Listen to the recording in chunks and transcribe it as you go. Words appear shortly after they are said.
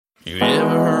You ever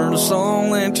heard a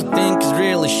song that you think is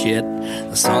really shit?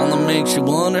 The song that makes you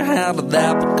wonder how did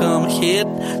that become a hit?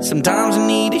 Sometimes you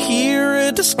need to hear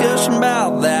a discussion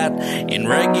about that in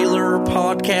regular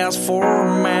podcast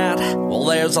format. Well,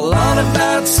 there's a lot of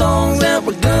bad songs that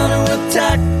we're gonna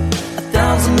attack.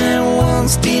 1,001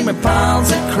 steaming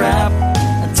piles of crap.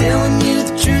 I'm telling you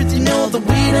the truth, you know that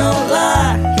we don't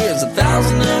lie. Here's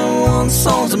 1,001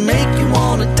 songs that make you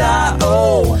wanna die.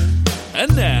 Oh.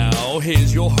 And now,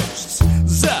 here's your hosts,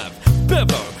 Zav,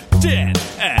 Bevo, Dan,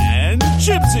 and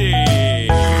Gypsy.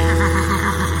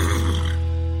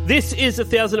 This is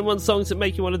 1,001 Songs That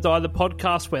Make You Want to Die, the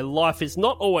podcast where life is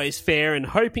not always fair and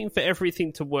hoping for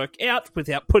everything to work out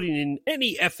without putting in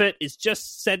any effort is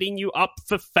just setting you up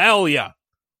for failure.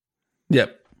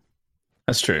 Yep.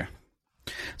 That's true.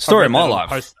 Story of my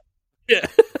life. Yeah.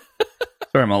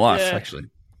 Story of my life, Yeah. actually.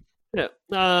 Yeah.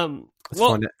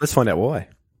 Let's find out why.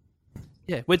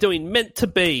 Yeah, we're doing Meant to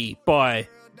Be by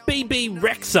BB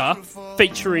Rexa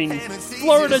featuring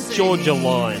Florida Georgia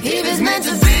Line. If it's meant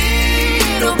to be,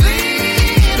 it'll be,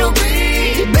 it'll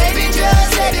be. Baby,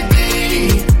 just let it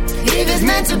be. If it's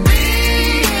meant to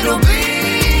be, it'll be,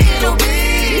 it'll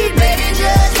be. Baby,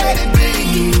 just let it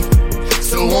be.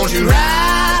 So won't you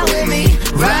ride with me,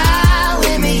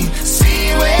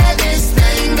 see where this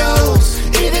thing goes.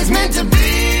 If it's meant to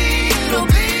be, it'll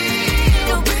be,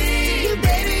 it'll be.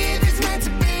 Baby, if it's meant to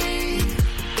be.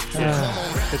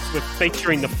 We're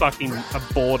featuring the fucking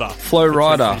border. Flow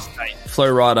Rider,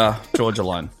 Georgia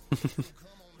Line.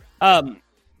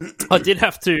 I did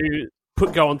have to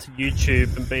go onto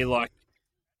YouTube and be like,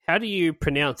 how do you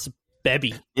pronounce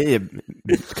baby? Yeah,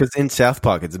 because in South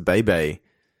Park it's Bebe.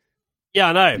 Yeah,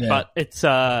 I know, Yeah. but it's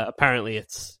apparently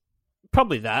it's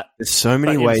probably that. There's so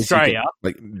many But in ways. Australia,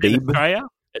 like In Beeb, Australia,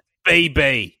 it's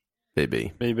BB.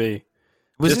 BB. BB.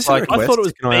 Was Just this a like- request? I thought it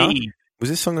was Can I ask? B. Was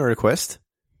this song a request?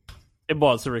 It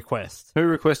was a request. Who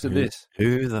requested this?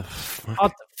 Who the fuck? Oh,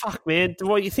 fuck, man.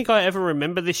 What, you think I ever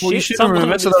remember this Well, shit? you should Someone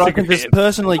remember on so that I can Instagram- just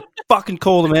personally fucking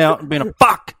call them out and be a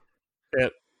fuck.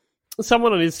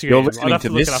 Someone on Instagram. You're I'd listening have to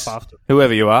to look it this, up after.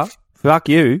 whoever you are. Fuck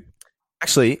you.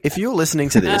 Actually, if you're listening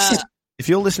to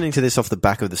this, off the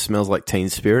back of the Smells Like Teen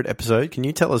Spirit episode, can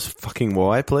you tell us fucking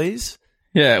why, please?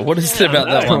 Yeah, what is it about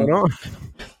that no. one?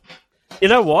 You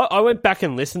know what? I went back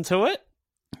and listened to it.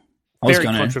 I was Very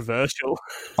gonna. controversial.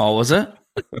 Oh, was it?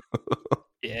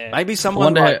 Yeah. Maybe I someone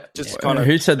wonder like, just kind of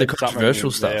who said the something controversial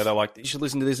and, stuff. Yeah, they're like, you should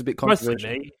listen to this a bit Mostly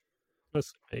controversial. me.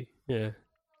 Mostly me. Yeah.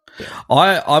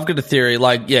 I've got a theory,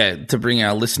 to bring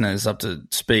our listeners up to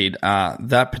speed.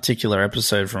 That particular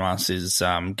episode from us is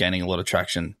gaining a lot of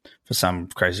traction for some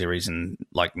crazy reason.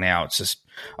 Like now, it's just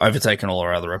overtaken all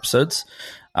our other episodes.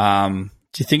 Do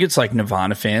you think it's like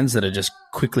Nirvana fans that are just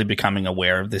quickly becoming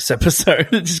aware of this episode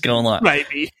and just going like,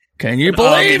 Maybe. "Can you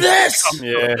believe this?"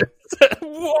 Yeah.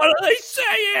 What are they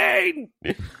saying?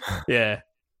 Yeah.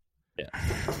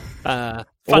 All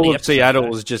Funny of episode, Seattle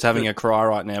though. is just having a cry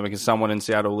right now because someone in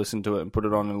Seattle listened to it and put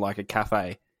it on in like a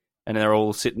cafe, and they're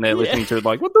all sitting there listening to it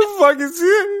like, what the fuck is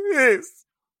this?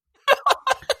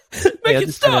 Make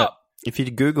it stop. If you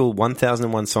Google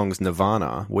 1001 songs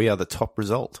Nirvana, we are the top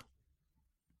result.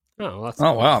 Oh, that's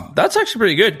Oh wow, that's actually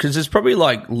pretty good because there's probably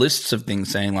like lists of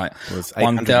things saying like Well, it's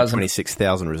 1,000.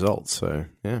 826,000 results, so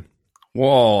yeah.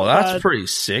 Whoa, that's pretty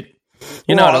sick.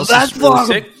 You know Whoa, what else that's is really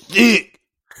fucking sick?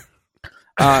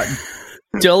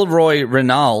 Delroy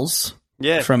Reynolds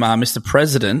Yeah. from Mr.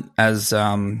 President as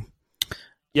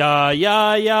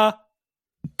Yeah.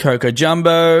 Coco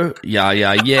Jumbo.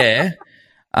 Yeah.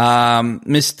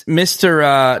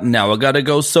 Mr. Now I gotta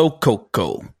go so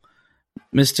Coco.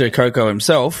 Mr. Coco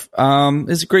himself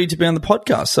has agreed to be on the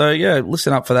podcast. So yeah,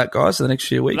 listen up for that, guys, for the next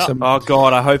few weeks. Oh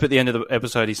God, I hope at the end of the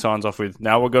episode he signs off with,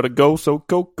 now we got to go, so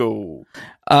go.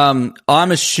 I'm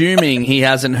assuming he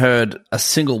hasn't heard a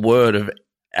single word of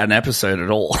an episode at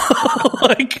all.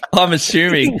 I'm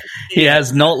assuming he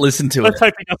has not listened to Let's it.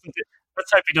 hope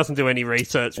he doesn't do any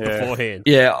research beforehand.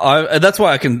 Yeah, that's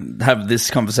why I can have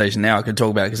this conversation now. I can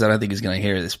talk about it because I don't think he's going to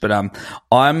hear this. But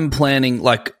I'm planning,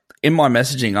 like, in my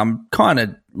messaging, I'm kind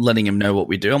of letting him know what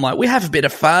we do. I'm like, we have a bit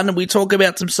of fun and we talk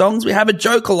about some songs. We have a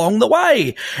joke along the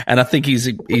way. And I think he's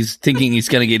thinking he's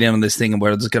going to get in on this thing and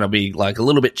we're just going to be like a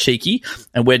little bit cheeky.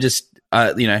 And we're just,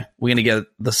 we're going to get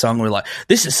the song. We're like,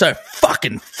 this is so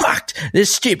fucking fucked.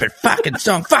 This stupid fucking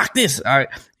song. Fuck this. All right.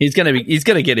 He's going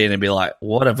to get in and be like,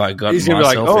 what have I got He's going to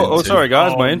be like, myself oh, into? sorry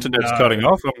guys, my Oh, internet's no. cutting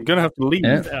off. I'm going to have to leave.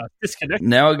 Yeah. Disconnect.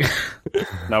 Now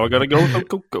Now I got to go, so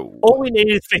go. All we need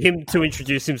is for him to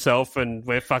introduce himself, and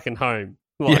we're fucking home.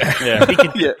 Like, Yeah. we can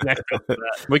disconnect after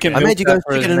that. We can I made you milk go that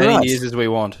for as chicken and many rice. years as we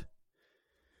want.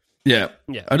 Yeah.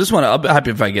 Yeah. I just want to, I'm happy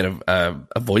if I get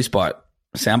a voice bite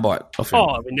soundbite of him.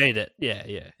 Oh, we need it. Yeah.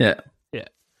 Yeah.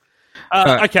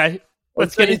 Okay,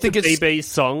 let's So get you into think it's- BB's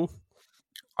song.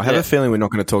 I have a feeling we're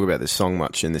not going to talk about this song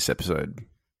much in this episode.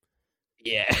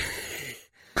 Yeah.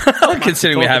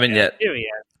 Considering we haven't yet. Here we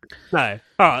go. No.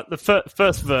 All right, the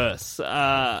first verse.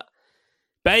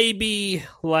 Baby,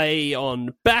 lay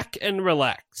on back and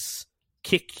relax.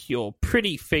 Kick your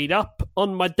pretty feet up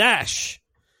on my dash.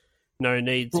 No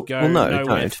need to go nowhere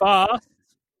don't. fast.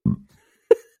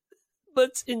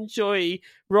 Let's enjoy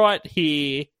right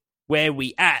here where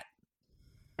we at.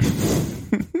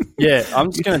 Yeah,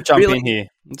 I'm just going to jump in here.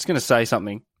 I'm just going to say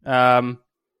something.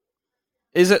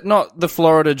 Is it not the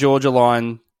Florida-Georgia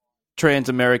line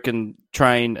Trans-American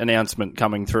train announcement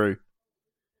coming through?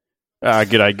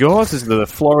 G'day, guys. This is the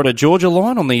Florida-Georgia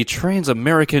line on the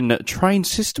Trans-American train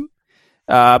system.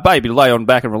 Baby, lay on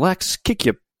back and relax. Kick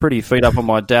your pretty feet up on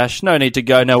my dash. No need to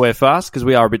go nowhere fast because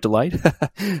we are a bit delayed.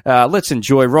 Let's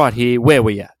enjoy right here where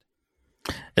we at.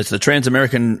 It's the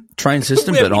Trans-American train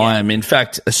system, but I am, in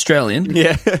fact, Australian.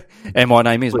 Yeah, and my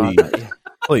name is Mark.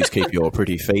 Please keep your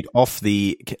pretty feet off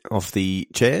the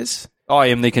chairs. I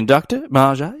am the conductor,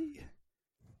 Marge. I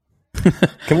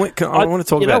want to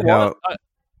talk about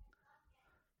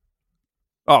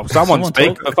how. Someone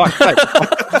speak. For fuck's sake.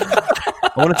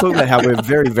 I want to talk about how we're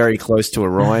very, very close to a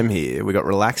rhyme here. We got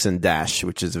relax and dash,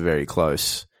 which is very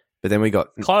close, but then we got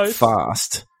Close.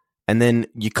 fast, and then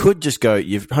you could just go,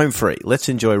 "You're home free. Let's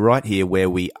enjoy right here where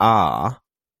we are,"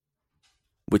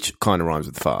 which kind of rhymes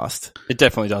with fast. It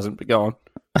definitely doesn't, but go on.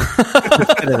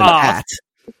 Better than at.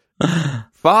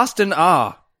 Fast and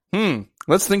R.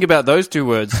 Let's think about those two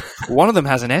words. One of them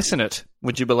has an S in it.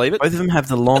 Would you believe it? Both of them have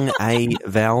the long A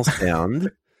vowel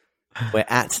sound, where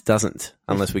at doesn't,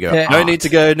 unless we go Yeah. No art, need to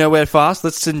go nowhere fast.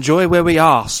 Let's enjoy where we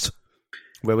asked.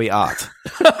 where we art.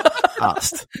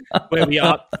 Asked. Where we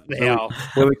are now.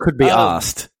 Where we could be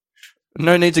asked.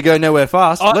 No need to go nowhere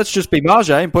fast. Let's just be Marge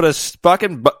and put a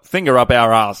fucking finger up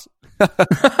our ass.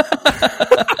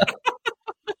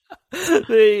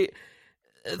 The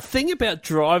thing about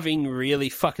driving really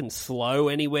fucking slow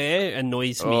anywhere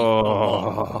annoys me a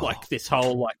lot. Like this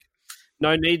whole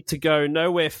no need to go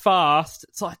nowhere fast.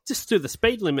 It's like just do the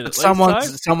speed limit at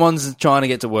least. Someone's trying to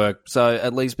get to work, so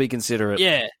at least be considerate.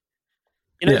 Yeah.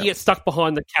 You get stuck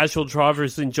behind the casual driver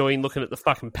who's enjoying looking at the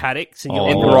fucking paddocks and you're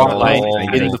In the like, right "Oh,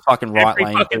 lane. In the fucking right every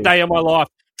lane. fucking too. day of my life,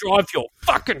 drive your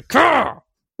fucking car.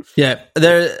 Yeah,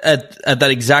 there at that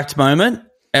exact moment,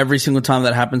 every single time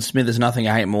that happens to me, there's nothing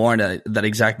I hate more. And at that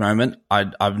exact moment,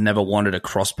 I've never wanted a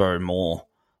crossbow more.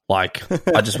 Like,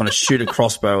 I just want to shoot a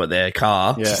crossbow at their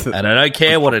car, and I don't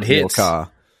care what it hits. Your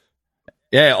car.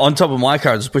 Yeah, on top of my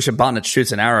car, just push a button, it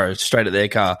shoots an arrow straight at their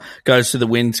car, goes to the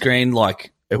windscreen.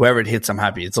 Like, whoever it hits, I'm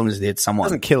happy. As long as it hits someone.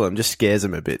 Doesn't kill him, just scares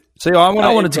him a bit. See, I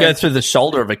wanted to go through the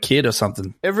shoulder of a kid or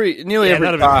something. Nearly Yeah, every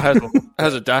that'd car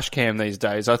has a dash cam these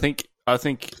days. I think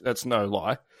that's no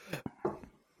lie.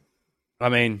 I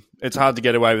mean, it's hard to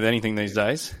get away with anything these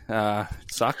days. It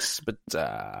sucks, but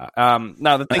no.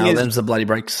 The thing Them's the bloody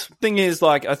brakes.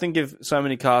 like, I think if so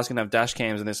many cars can have dash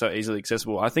cams and they're so easily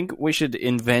accessible, I think we should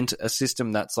invent a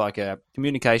system that's like a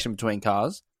communication between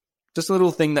cars. Just a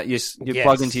little thing that you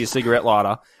plug into your cigarette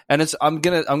lighter, and I'm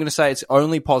gonna say it's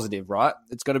only positive, right?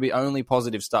 It's got to be only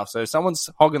positive stuff. So if someone's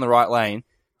hogging the right lane,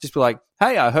 just be like,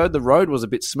 "Hey, I heard the road was a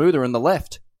bit smoother in the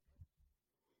left,"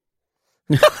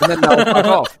 and then they'll fuck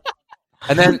off.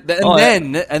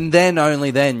 And then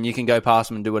only then you can go past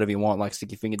them and do whatever you want, like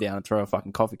stick your finger down and throw a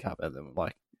fucking coffee cup at them,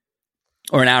 like,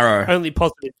 Or an arrow. Only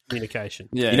positive communication.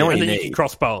 yeah. You know what And you then you can need?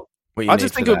 crossbow. What you I need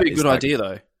just for think it would that be a is good like idea,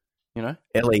 though. You know,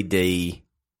 LED,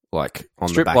 like on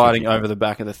strip the back lighting of over the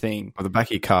back of the thing. the back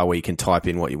of your car, where you can type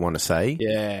in what you want to say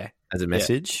Yeah, as a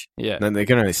message. yeah, No, they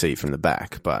can only see it from the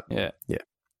back, but yeah.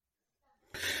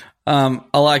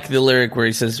 I like the lyric where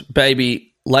he says,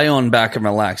 "Baby, lay on back and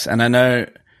relax." And I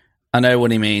know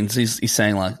what he means. He's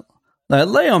saying like,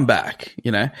 lay on back,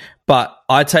 you know. But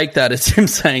I take that as him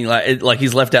saying like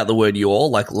he's left out the word "your,"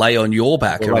 like lay on your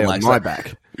back and lay on relax. my Like,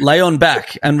 back. lay on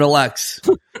back and relax.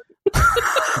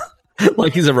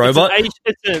 Like he's a robot.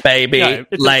 Baby,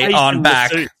 it's lay an on Asian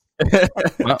back. masseuse.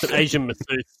 It's an Asian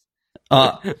masseuse.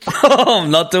 I'm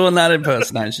not doing that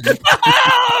impersonation.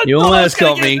 You almost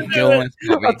got me. You almost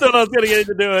got I me. thought I was going to get him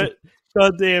to do it.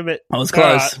 God damn it. I was All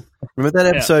close. right. Remember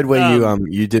that episode where Yeah.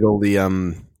 you did all the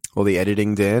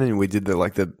editing, Dan, and we did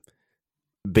the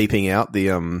beeping out the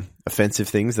offensive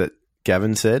things that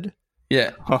Gavin said?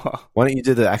 Yeah. Why don't you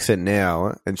do the accent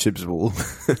now and Chibs will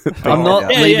I'm not-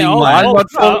 beep it out. Leaving my- I'm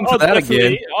not falling for that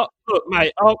again. Look,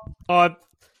 mate,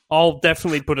 I'll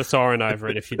definitely put a siren over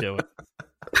it if you do it.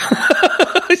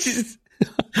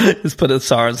 Just put a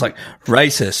siren's like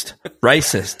racist.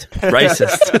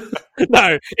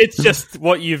 No, it's just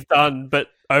what you've done, but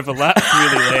overlapped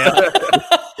really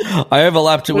loud. I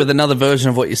overlapped it with another version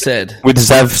of what you said. With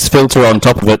Zav's filter on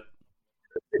top of it.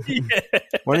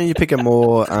 Why don't you pick a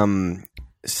more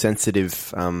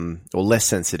sensitive or less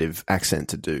sensitive accent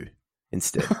to do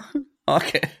instead?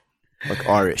 Okay. Like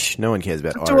Irish. No one cares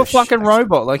about Irish. Do a fucking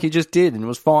robot like he just did and it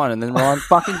was fine, and then Ryan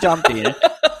fucking jumped in.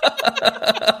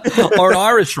 Or an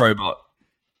Irish robot.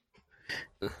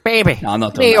 Baby, No, I'm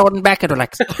not doing me that. on back at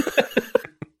relax.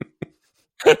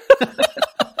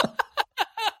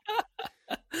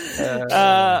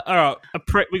 All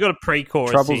right, we got a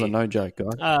pre-chorus. Troubles here. are no joke,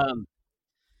 guys.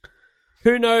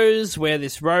 Who knows where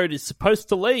this road is supposed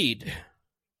to lead?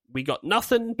 We got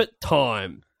nothing but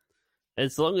time.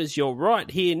 As long as you're right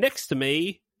here next to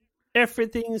me,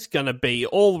 everything's gonna be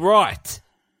all right.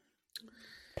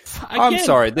 I'm Again,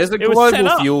 sorry, there's a it was set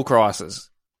global up. fuel crisis.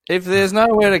 If there's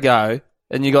nowhere to go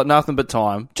and you got nothing but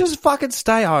time, just fucking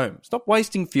stay home. Stop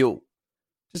wasting fuel.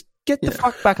 Just get the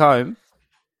fuck back home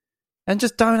and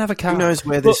just don't have a car. Who knows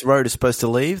where this road is supposed to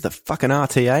leave? The fucking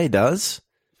RTA does.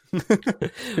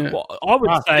 Well, I would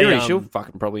say Siri, she'll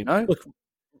fucking probably know.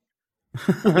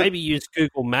 maybe use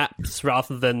Google Maps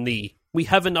rather than the "we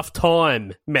have enough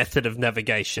time" method of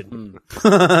navigation.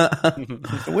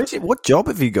 What job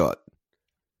have you got?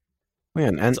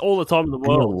 Man, and It's all the time in the and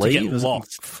you'll world to get leave?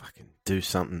 lost. Fucking do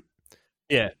something.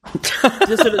 Yeah.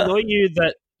 Does it annoy you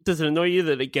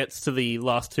that it gets to the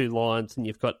last two lines and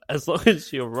you've got, as long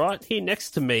as you're right here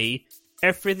next to me,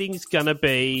 everything's gonna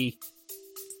be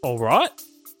all right?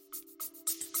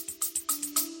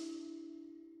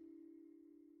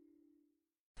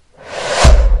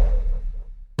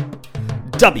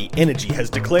 Dubby Energy has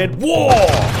declared war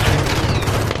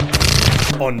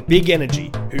on Big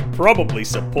Energy, who probably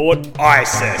support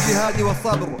ISIS.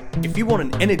 If you want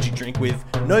an energy drink with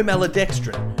no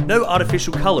maltodextrin, no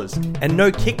artificial colours, and no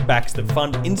kickbacks that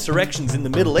fund insurrections in the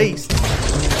Middle East,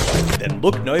 then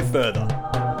look no further.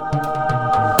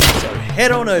 So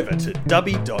head on over to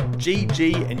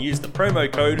dubby.gg and use the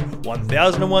promo code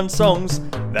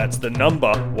 1001songs, that's the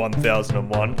number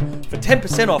 1001, for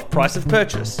 10% off price of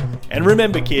purchase. And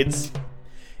remember, kids,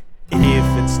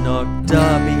 if it's not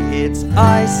Dubby, it's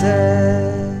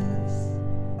ISIS.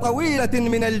 طويلة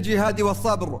من الجهاد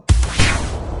والصبر.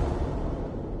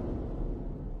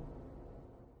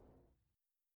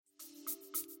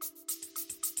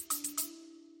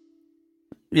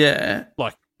 Yeah.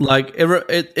 Like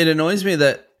it annoys me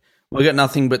that we got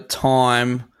nothing but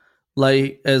time.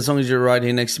 Like, as long as you're right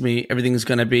here next to me, everything's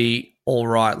going to be all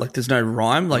right. Like, there's no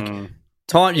rhyme. Like,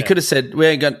 time, you could have said,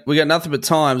 we got nothing but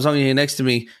time. As long as you're here next to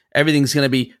me, everything's going to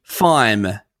be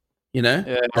fine. You know?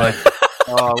 Yeah. Like,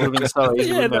 oh, it would have been so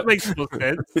easy. yeah, that makes more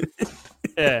sense.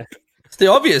 Yeah. It's the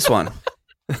obvious one.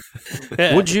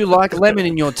 Yeah. Would you like lemon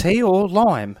in your tea or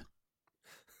lime?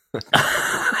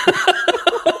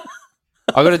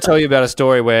 I got to tell you about a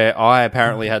story where I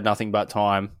apparently had nothing but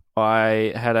time.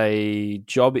 I had a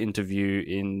job interview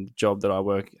in the job that I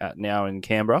work at now in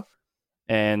Canberra,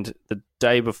 and the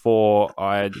day before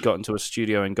I had got into a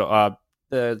studio and got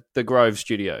the Grove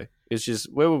studio. It's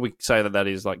just, where would we say that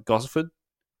is? Like Gosford?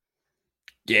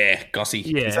 Yeah, gossy.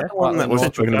 Yeah. Is that the one that we were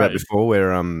talking about before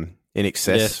where In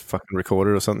Excess fucking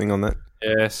recorded or something on that?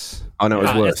 Yes. Oh, no, it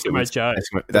was worse. Eskimo Joe.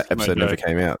 That Eskimo episode never Joe.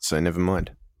 came out, so never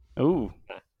mind. Ooh.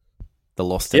 The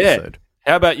lost Yeah. episode.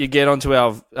 How about you get onto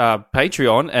our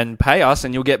Patreon and pay us,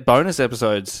 and you'll get bonus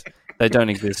episodes. They don't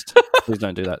exist. Please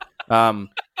don't do that.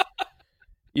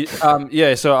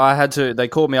 Yeah, so I had to. They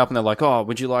called me up and they're like, "Oh,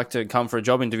 would you like to come for a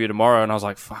job interview tomorrow?" And I was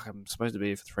like, "Fuck, I'm supposed to be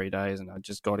here for 3 days, and I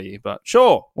just got here." But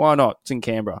sure, why not? It's in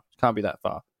Canberra. Can't be that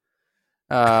far.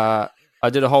 I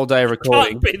did a whole day of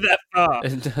recording. Can't be that far.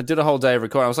 I did a whole day of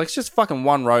recording. I was like, it's just fucking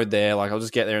one road there. Like, I'll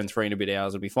just get there in 3 and a bit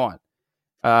hours. It'll be fine.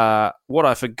 What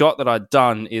I forgot that I'd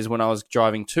done is when I was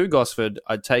driving to Gosford,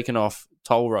 I'd taken off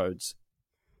toll roads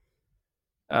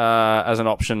as an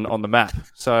option on the map.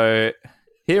 So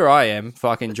here I am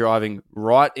fucking driving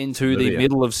right into the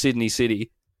middle of Sydney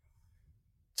City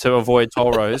to avoid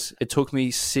toll roads. It took me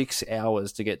 6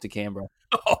 hours to get to Canberra.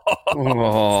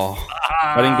 Oh.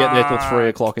 I didn't get there till 3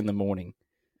 o'clock in the morning.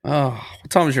 Oh.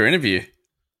 What time was your interview?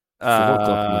 4 o'clock in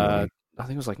the morning. I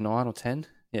think it was like 9 or 10.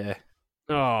 Yeah.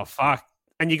 Oh, fuck.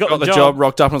 And you got Got the job,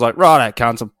 rocked up, and was like, right,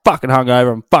 cunts, I'm fucking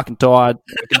hungover, I'm fucking tired,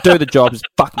 I can do the job, just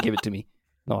fucking give it to me.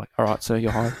 And I'm like, all right, sir, you're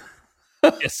hired.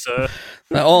 Yes, sir.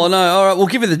 Oh, no. All right, we'll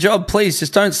give you the job. Please,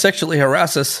 just don't sexually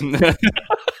harass us.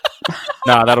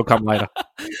 Nah, that'll come later.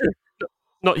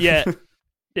 Not yet.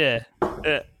 Yeah.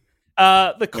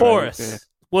 The chorus. Yeah.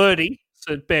 Wordy,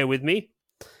 so bear with me.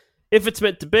 If it's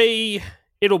meant to be,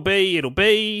 it'll be, it'll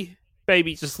be.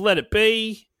 Baby, just let it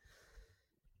be.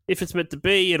 If it's meant to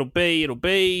be, it'll be, it'll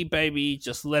be. Baby,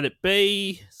 just let it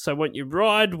be. So won't you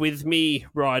ride with me,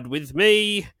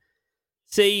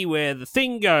 see where the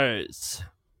thing goes.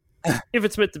 If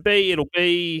it's meant to be, it'll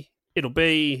be, it'll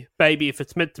be. Baby, if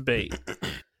it's meant to be. Do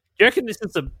you reckon this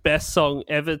is the best song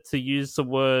ever to use the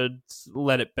words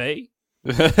let it be?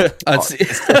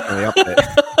 It's Definitely up there.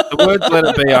 The words "let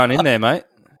it be" aren't in there, mate.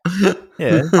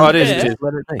 Yeah. Oh, it is. Yeah. It is.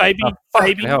 Let it be. Baby,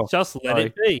 baby, hell. just let Sorry.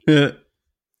 it be. Yeah.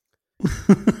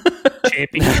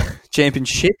 Champion.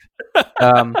 Championship.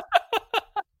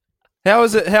 How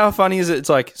is it? How funny is it? It's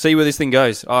like, see where this thing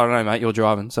goes. I don't know, mate. You're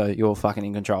driving, so you're fucking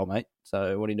in control, mate.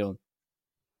 So what are you doing?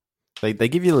 They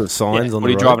give you little signs Yeah. on What, the are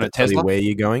you road driving a that tell you Tesla? where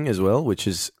you're going as well, which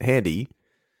is handy,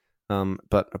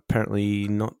 but apparently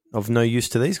not of no use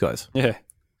to these guys. Yeah.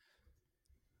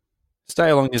 Stay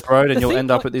along this road and The you'll thing,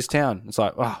 end up like- at this town. It's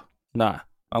like, oh, nah,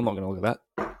 I'm not going to look at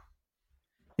that.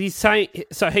 He's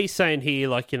saying here,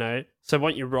 like, you know, so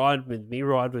won't you ride with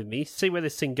me, see where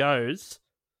this thing goes,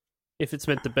 if it's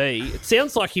meant to be. It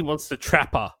sounds like he wants to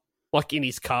trap her, like in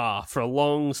his car, for a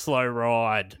long, slow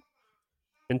ride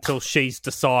until she's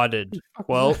decided,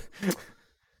 well,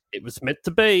 it was meant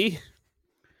to be.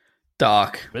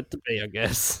 Dark. Meant to be, I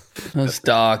guess. It's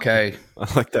dark, eh?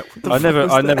 I like that. What the I fuck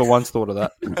was that? never once thought of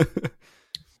that.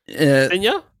 And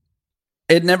yeah?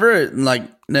 It never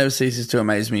ceases to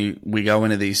amaze me. We go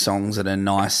into these songs that are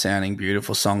nice sounding,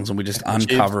 beautiful songs, and we just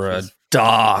uncover a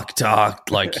dark,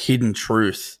 like hidden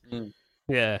truth.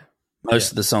 Yeah.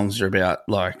 Most of the songs are about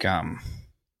like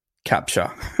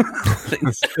capture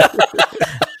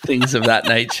things of that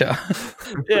nature.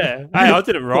 Yeah. Hey, I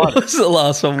didn't write What it. was the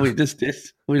last one we just did?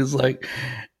 We was like,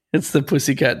 it's the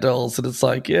Pussycat Dolls, and it's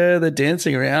like, yeah, they're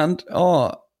dancing around.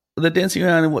 Oh, they're dancing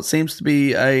around in what seems to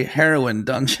be a heroin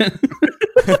dungeon.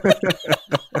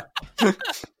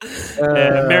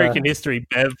 American History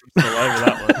Bev all over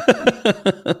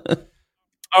that one.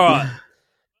 All right.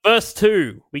 Verse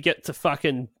 2, we get to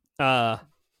fucking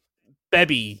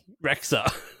Baby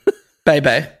Rexa.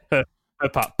 Baby. her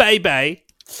part. Baby.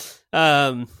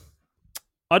 I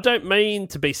don't mean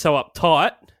to be so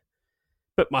uptight,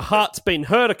 but my heart's been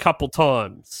hurt a couple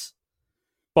times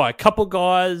by a couple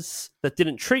guys that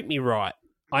didn't treat me right.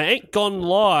 I ain't gonna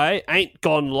lie,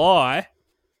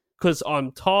 because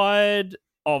I'm tired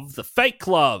of the fake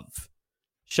love.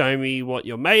 Show me what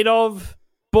you're made of.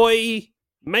 Boy,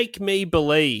 make me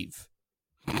believe.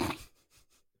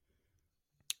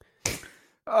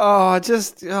 Look,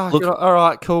 Look- all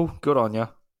right, cool, good on you.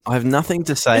 I have nothing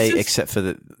to say This is- except for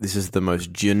that this is the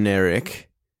most generic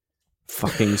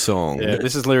fucking song. Yeah,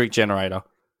 this is lyric generator.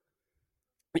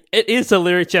 It is a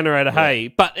lyric generator, hey,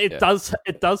 but it Yeah.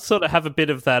 does sort of have a bit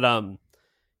of that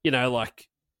you know, like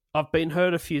I've been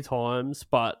hurt a few times,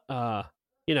 but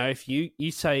you know, if you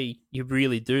say you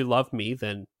really do love me,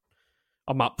 then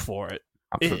I'm up for it.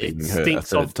 Up for It being hurt a stinks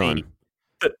third of time.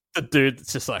 the dude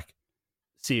that's just like,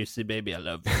 seriously, baby, I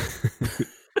love you.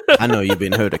 I know you've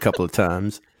been hurt a couple of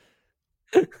times.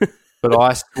 But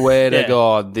I swear to Yeah.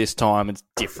 God, this time it's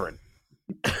different.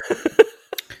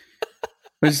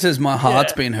 It says my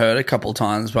heart's been hurt a couple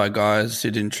times by guys who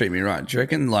didn't treat me right. Do you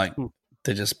reckon like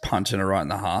they're just punching her right in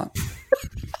the heart?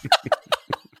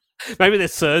 Maybe they're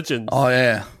surgeons. Oh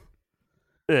yeah,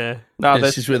 Yeah. No,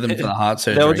 yeah, she's with them for the heart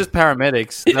surgery. they were just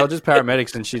paramedics. They were just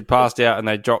paramedics, and she'd passed out, and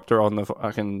they dropped her on the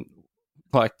fucking,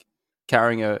 like,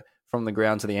 carrying her from the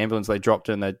ground to the ambulance. They dropped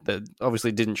her, and they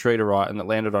obviously didn't treat her right, and it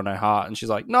landed on her heart. And she's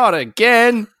like, "Not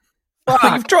again!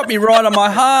 You've dropped me right on my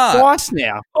heart. Twice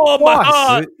now." Oh, my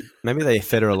heart! Maybe they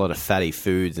fed her a lot of fatty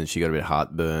foods and she got a bit of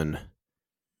heartburn.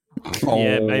 Oh,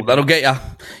 Yeah, maybe. that'll get you.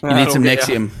 You need That'll some get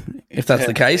ya. Nexium. If that's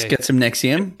the case, yeah. get some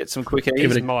Nexium. Get some quick Give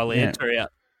ease. it a- Mylanta out.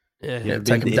 Yeah. Yeah, Been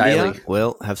take to them India? daily.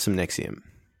 Well, have some Nexium.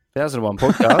 1001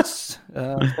 podcast,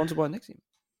 sponsored by Nexium.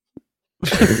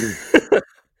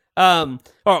 All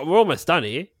right, we're almost done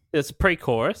here. There's a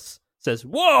pre-chorus. It says,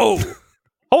 "Whoa,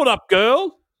 hold up,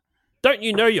 girl! Don't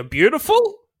you know you're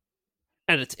beautiful?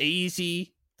 And it's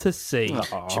easy to see."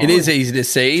 It is easy to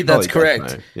see. That's Probably don't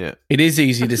correct. know. Yeah. It is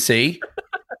easy to see.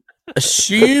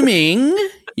 Assuming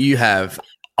you have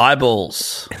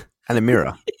eyeballs. And a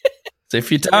mirror. So if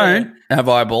you don't have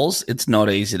eyeballs, it's not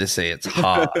easy to see. It's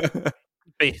hard.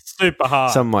 Be super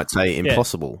hard. Some might say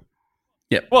impossible.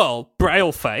 Well,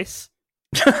 braille face.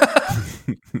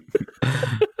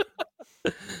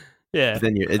 Yeah. But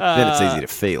then then it's easy to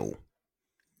feel.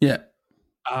 Yeah.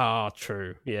 Oh,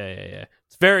 true. Yeah.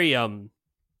 It's very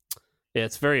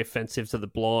it's very offensive to the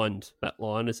blind, that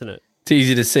line, isn't it? It's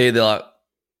easy to see. They're like,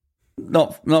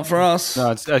 Not for us.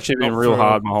 No, it's actually been Not real for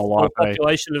hard my whole life. the Eh?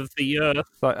 population of the Earth.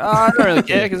 It's like, I don't really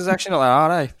care because it's actually not that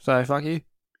hard, eh? So fuck you.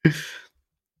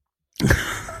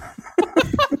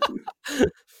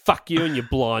 Fuck you and your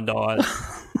blind eyes.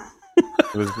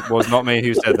 It was not me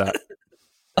who said that.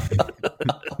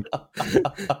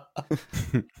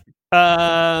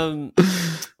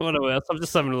 What else? I'm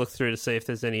just having a look through to see if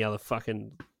there's any other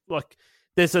fucking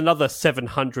There's another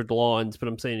 700 lines, but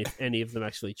I'm seeing if any of them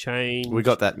actually change. We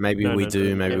got that. Maybe we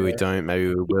do. Maybe we don't. Maybe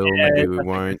we will. Yeah, maybe we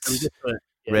won't.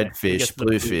 Yeah, Red we fish, get the-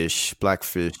 blue fish, black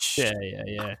fish.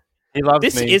 Yeah. He loves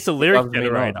This me. is a lyric Loves me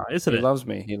generator, not. isn't He it? loves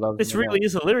me. He loves This me. really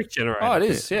is a lyric generator. Oh, it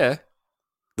is. Yeah.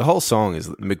 The whole song is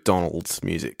McDonald's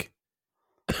music.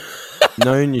 No,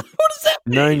 What does that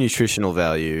mean? no nutritional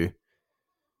value.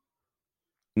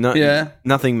 No, Yeah.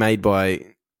 nothing made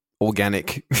by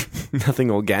organic. Nothing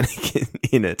organic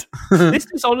in it. This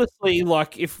is honestly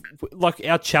like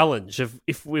our challenge of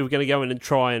if we were going to go in and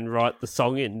try and write the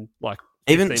song in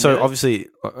Even 15 so, minutes. obviously,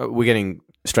 we're getting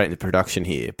straight into production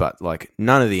here, but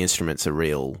none of the instruments are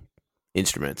real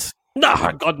instruments. No,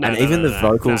 God, no. And no, even no, the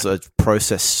no, vocals no. are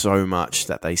processed so much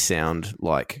that they sound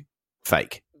like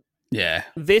fake. Yeah.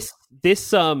 This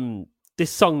song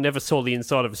never saw the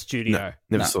inside of a studio.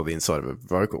 Never No. saw the inside of a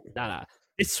vocal. No.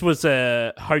 This was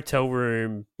a hotel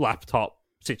room laptop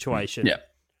situation. Yeah.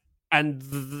 And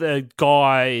the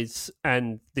guys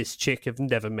and this chick have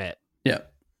never met.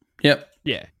 Yep.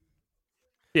 Yeah.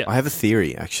 I have a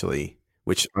theory, actually,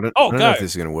 which I don't Oh, know go. if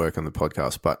this is going to work on the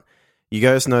podcast, but you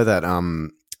guys know that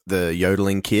the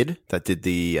yodeling kid that did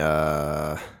the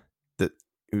that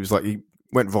it was like he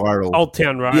went viral. Old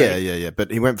Town Road. Yeah.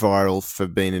 But he went viral for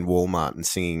being in Walmart and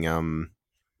singing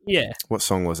Yeah. what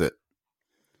song was it?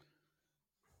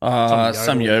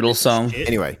 Some yodel song. Shit.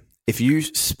 Anyway, if you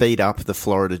speed up the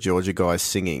Florida Georgia guy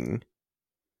singing,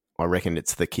 I reckon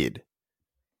it's the kid.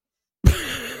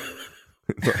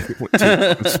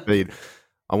 Speed.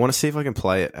 I want to see if I can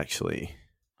play it. Actually,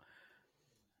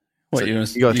 What So you're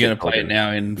you going guys to keep play it talking.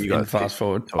 now in You guys fast keep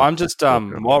forward? talking. I'm just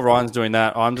while Ryan's doing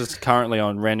that, I'm just currently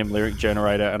on random lyric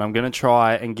generator, and I'm going to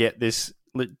try and get this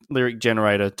lyric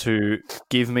generator to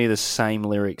give me the same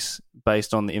lyrics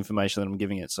based on the information that I'm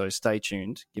giving it. So stay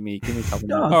tuned. Give me a couple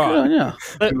Oh, minutes. All right. good on ya.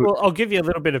 Well, I'll give you a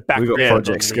little bit of We've background. got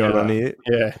projects on going the, on here.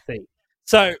 Yeah. thing.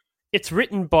 So it's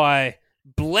written by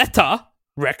Bletta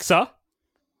Rexer,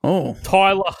 Oh,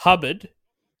 Tyler Hubbard,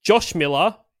 Josh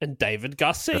Miller, and David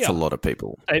Garcia. That's a lot of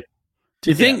people. do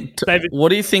you think? David- What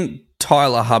do you think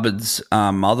Tyler Hubbard's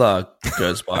mother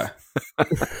goes by? I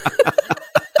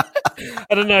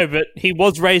don't know, but he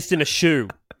was raised in a shoe.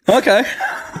 Okay.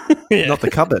 Yeah. Not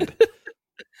the cupboard.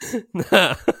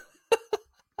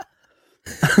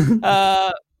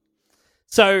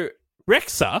 So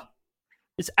Rexer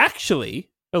is actually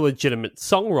a legitimate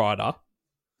songwriter,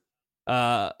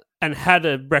 and had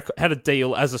a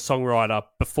deal as a songwriter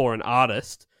before an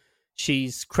artist.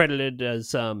 She's credited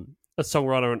as a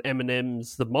songwriter on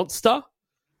Eminem's "The Monster,"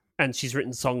 and she's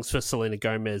written songs for Selena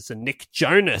Gomez and Nick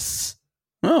Jonas.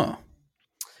 Oh,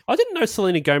 I didn't know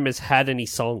Selena Gomez had any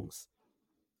songs.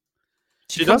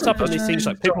 She She comes doesn't- up on these things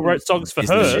like people wrote songs for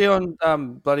Isn't her. Is she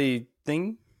on bloody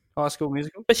thing? High School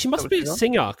Musical? But she must Is that be what a she's on?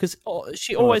 singer because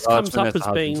she always oh, it's comes up Vanessa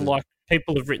as being Hudgens. like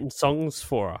people have written songs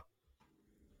for her.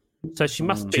 So she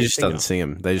must be She a just singer. doesn't sing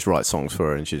them. They just write songs for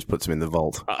her and she just puts them in the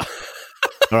vault. Uh.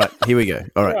 All right, here we go.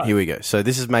 Here we go. So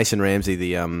this is Mason Ramsey,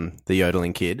 the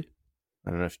yodeling kid.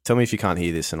 I don't know. Tell me if you can't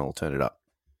hear this, and I'll turn it up.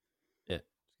 Yeah.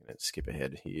 Let's skip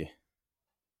ahead here.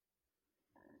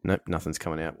 Nope, nothing's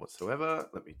coming out whatsoever.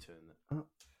 Let me turn that up.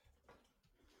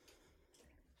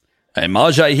 hey,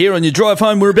 Marjay here on your drive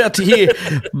home. We're about to hear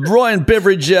Ryan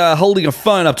Beveridge holding a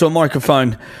phone up to a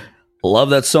microphone. Love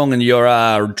that song in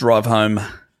your drive home.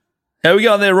 How we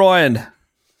going there, Ryan?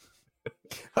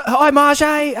 Hi,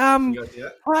 Marjay.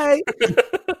 Hi.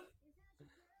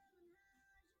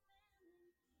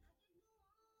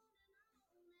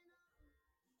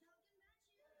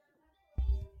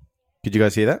 Could you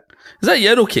guys hear that? Is that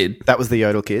Yodel Kid? That was the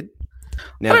yodel kid.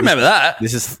 Now, I remember that.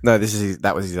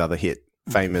 That was his other hit.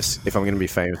 Famous. If I'm going to be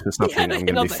famous for something, I'm going to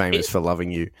be another famous hit. for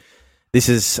loving you. This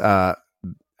is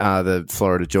the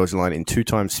Florida Georgia line in 2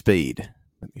 times speed.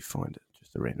 Let me find it.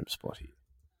 Just a random spot here.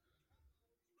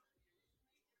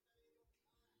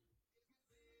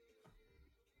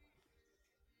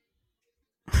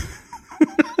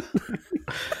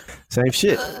 Same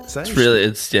shit. Same It's really,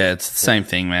 it's the same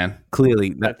thing, man.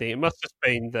 clearly That thing. It must have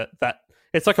been that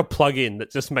it's like a plug-in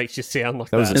that just makes you sound like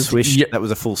that was that. a swish. Yeah. That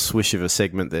was a full swish of a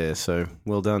segment there. So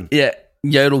well done. Yeah,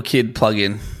 Yodel Kid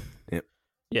plug-in.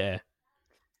 Yeah.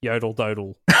 Yodel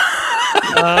dodel.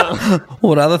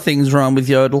 What other things rhyme with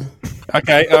Yodel?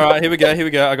 Okay, all right, here we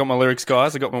go. I got my lyrics,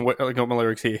 guys. I got my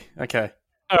lyrics here. Okay.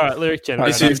 All right, lyric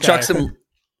generator. So you've chucked some.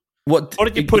 What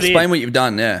did you put in? Explain what you've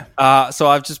done. Yeah. So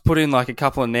I've just put in like a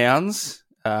couple of nouns.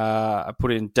 I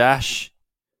put in dash,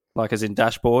 like as in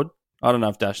dashboard. I don't know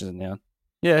if dash is a noun.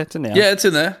 Yeah, it's a noun. Yeah, it's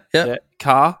in there. Yeah. Yeah.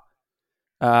 Car.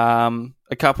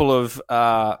 A couple of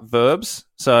verbs.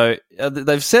 So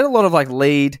they've said a lot of like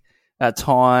lead,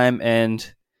 time,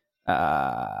 and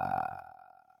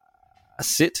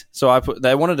sit. So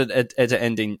they wanted it to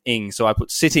end in ing. So I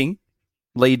put sitting,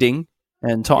 leading,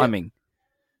 and timing.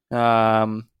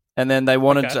 And then they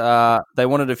wanted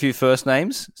a few first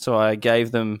names. So I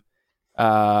gave them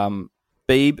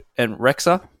Beeb and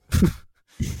Rexa.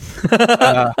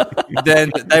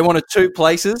 Then they wanted 2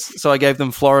 places, so I gave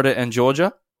them Florida and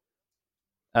Georgia.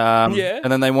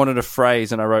 And then they wanted a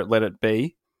phrase, and I wrote "Let It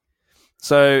Be."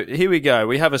 So here we go.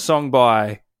 We have a song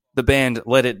by the band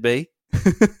Let It Be.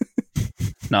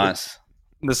 Nice.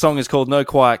 The song is called "No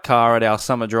Quiet Car at Our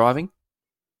Summer Driving,"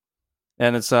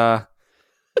 and it's I'll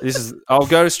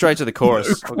go straight to the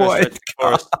chorus.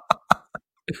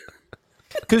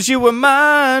 Cause you were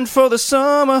mine for the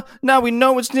summer. Now we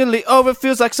know it's nearly over.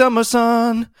 Feels like summer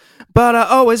sun. But I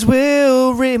always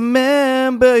will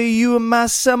remember you are my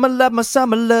summer love, my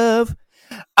summer love.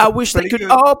 I wish they could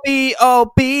all be.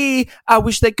 I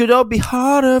wish they could all be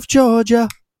heart of Georgia.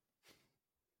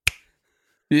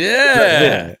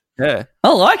 Yeah. I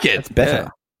like it. It's better.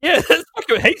 Yeah, that's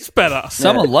fucking heaps better.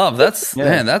 Summer love. That's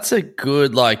man. That's a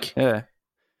good like. Yeah.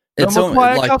 It's no more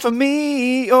quiet like car for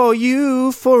me or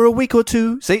you for a week or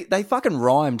two. See, they fucking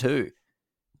rhyme too.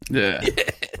 yeah.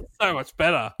 So much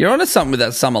better. You're onto something with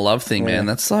that summer love thing, man.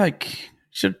 That's like you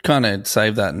should kind of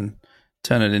save that and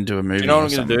turn it into a movie. Do you know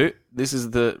what or I'm going to do? This is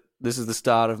the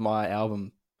start of my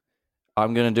album.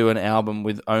 I'm going to do an album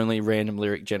with only random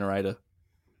lyric generator,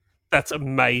 That's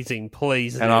amazing.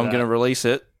 Please, and I'm going to release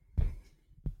it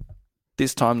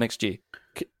this time next year.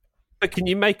 But can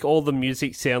you make all the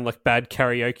music sound like bad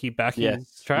karaoke backing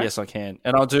track? Yes, I can,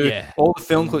 and I'll do all the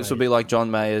film clips will be like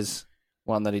John Mayer's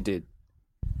one that he did.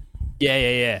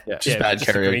 Yeah. Just bad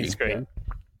a green karaoke. screen.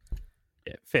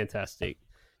 Yeah, fantastic.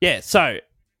 Yeah, so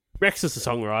Rex is a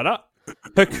songwriter.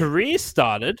 Her career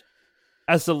started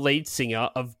as the lead singer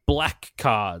of Black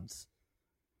Cards,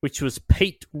 which was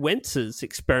Pete Wentz's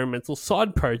experimental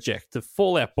side project of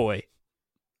Fall Out Boy.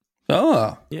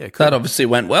 Oh, Yeah, cool. that obviously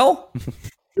went well.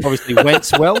 Obviously,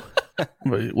 Wentz well.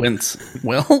 Went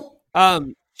well.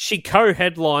 She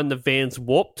co-headlined the Vans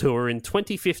Warped Tour in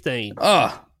 2015.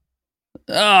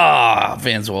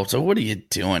 Vans Walter, what are you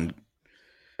doing?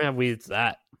 How weird's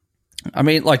that? I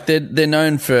mean, like they're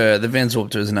known for the Vans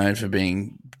Warped Tour is known for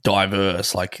being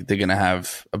diverse. Like they're going to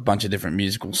have a bunch of different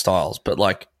musical styles, but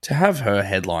like to have her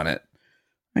headline it,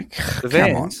 like, The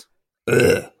come Vans.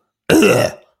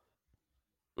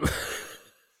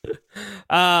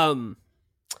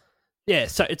 Yeah,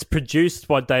 so it's produced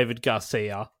by David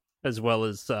Garcia, as well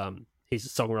as he's a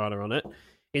songwriter on it.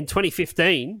 In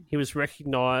 2015, he was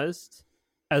recognized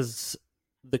as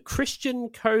the Christian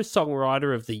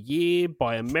Co-Songwriter of the Year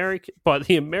by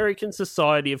the American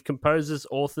Society of Composers,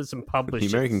 Authors, and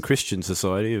Publishers. The American Christian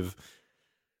Society of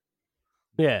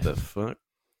the fuck?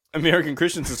 American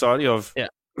Christian Society of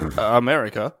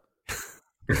America.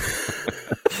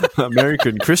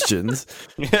 American Christians.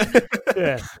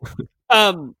 Yeah.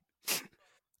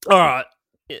 All right.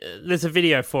 There's a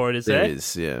video for it, is there? There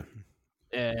is, yeah.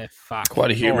 Yeah, fuck.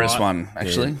 Quite a humorous All right. one,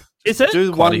 actually. Is it?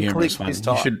 Do Quite one a click humorous one. this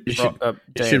time. You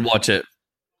should watch it.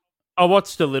 I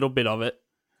watched a little bit of it.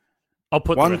 I'll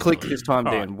put the One rest click on. this time,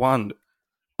 All Dan. One.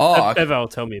 Oh, Bevo will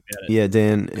tell me about it. Yeah,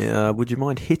 Dan, would you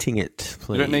mind hitting it,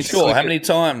 please? You don't need to sure. click How it. many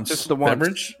times? Just the once.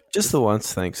 Beverage? Just the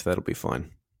once, thanks. That'll be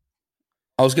fine.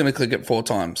 I was going to click it 4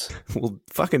 times. Well,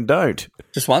 fucking don't.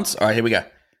 Just once? All right, here we go.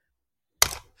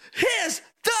 Here's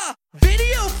the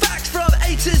video facts from A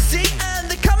to Z, and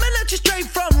they're coming at you straight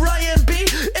from Ryan B.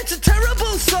 It's a terrible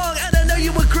song, and I know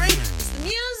you agree. It's the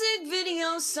music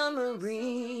video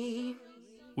summary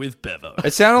with Bevo.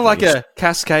 It sounded like a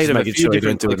cascade Just of a making few sure you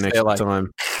don't different do it clicks next there,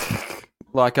 time.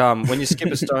 like when you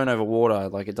skip a stone over water,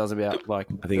 like it does about like.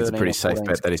 I think it's a 13 pretty or safe 14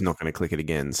 bet that he's not going to click it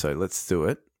again, so let's do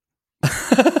it.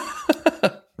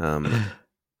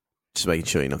 Just making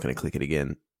sure you're not going to click it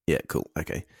again. Yeah, cool.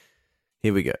 Okay.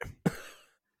 Here we go.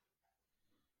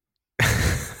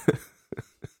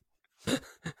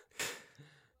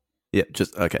 Yeah,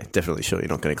 just okay. Definitely sure you're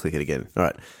not going to click it again. All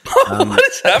right. What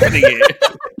is happening here?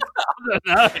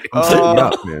 I'm setting you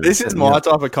up, man. This I'm is setting you my up.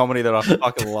 type of comedy that I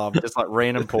fucking love. Just like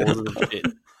random pauses and shit.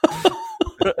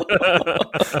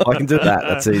 I can do that.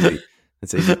 That's easy.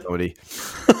 That's easy comedy.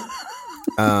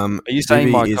 Are you saying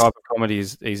Vivi my is- type of comedy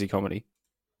is easy comedy?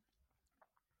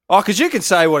 Oh, because you can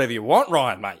say whatever you want,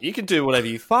 Ryan, mate. You can do whatever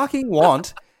you fucking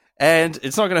want, and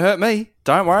it's not going to hurt me.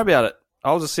 Don't worry about it.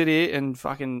 I'll just sit here and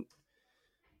fucking...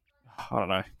 I don't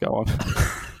know. Go on.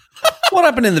 What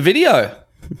happened in the video?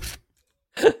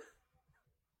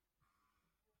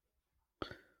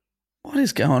 What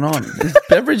is going on? This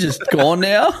beverage is gone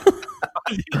now?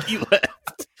 He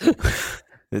left.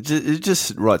 It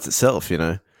just writes itself, you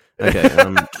know. Okay.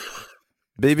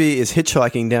 BB is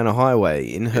hitchhiking down a highway.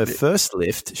 In her first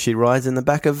lift, she rides in the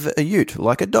back of a ute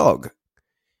like a dog.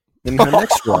 In her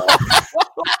next ride...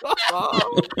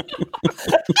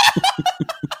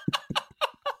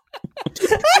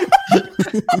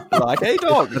 like a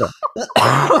dog.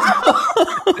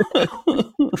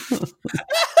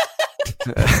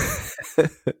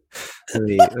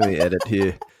 let me edit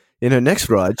here. In her next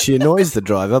ride, she annoys the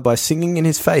driver by singing in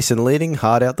his face and leaning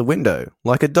hard out the window,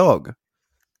 like a dog.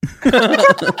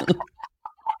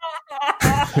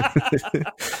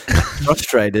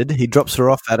 Frustrated, he drops her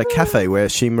off at a cafe where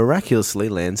she miraculously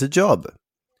lands a job.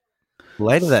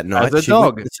 Later that night, As a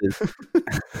dog.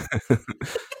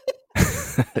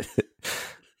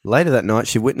 Later that night,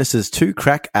 she witnesses two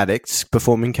crack addicts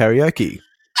performing karaoke.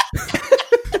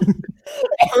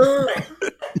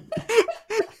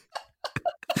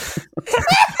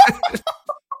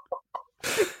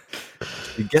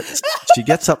 She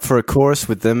gets up for a chorus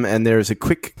with them, and there is a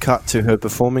quick cut to her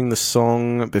performing the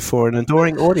song before an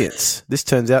adoring audience. This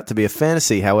turns out to be a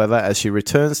fantasy, however, as she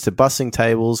returns to bussing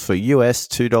tables for US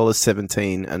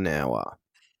 $2.17 an hour.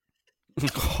 Two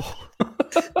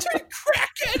crack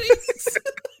addicts.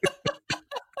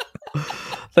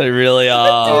 They really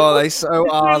are. Oh, they so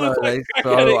are, though. They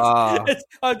so are.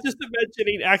 I'm just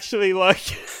imagining actually like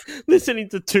listening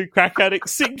to two crack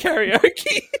addicts sing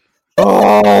karaoke.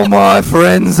 Oh, my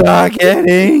friends are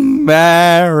getting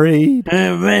married.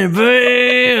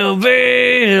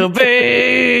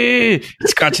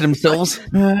 Scratching themselves.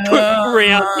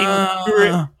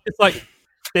 It's like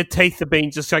their teeth are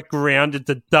being just like grounded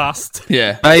to dust.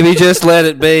 Yeah. Maybe just let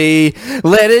it be.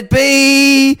 Let it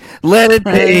be. Let it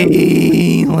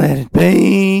be. Let it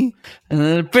be.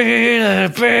 Let it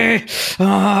be. Oh,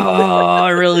 I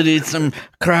really need some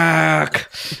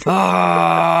crack.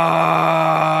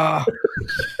 Oh.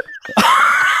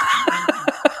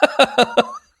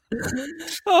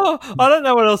 Oh, I don't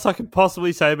know what else I can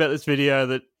possibly say about this video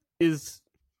that is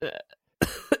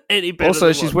any better. Also,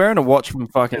 than she's what- wearing a watch from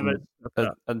fucking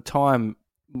a time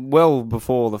well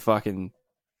before the fucking...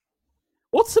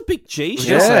 What's the big G shot?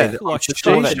 Yeah, like I'm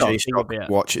sure that G-Shock G-Shock thing about?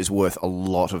 watch is worth a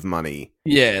lot of money.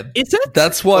 Yeah. Is it?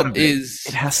 That's what is.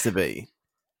 It has to be.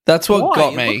 That's what Why?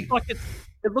 got It me.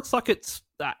 looks like it's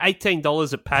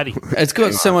 $18 at Paddy. It's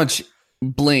got so much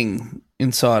bling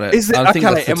inside it. Is it I think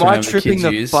okay? that's the Am I term tripping kids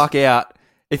the use. fuck out?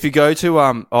 If you go to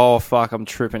oh fuck, I'm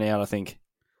tripping out. I think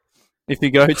if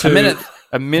you go to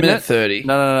a minute 30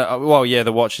 No. Well, yeah,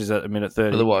 the watch is at a minute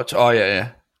 30. for the watch. Oh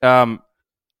yeah. Hang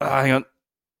on.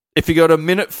 If you go to a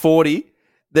minute 40,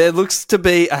 there looks to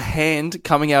be a hand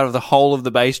coming out of the hole of the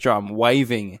bass drum,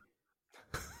 waving.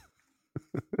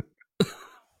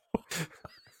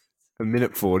 A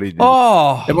minute 40. Dude.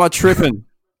 Oh, Am I tripping?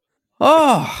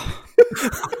 oh.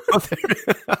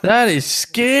 That is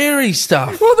scary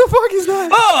stuff. What the fuck is that?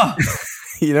 Oh,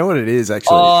 You know what it is,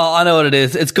 actually? oh, I know what it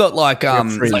is. It's got like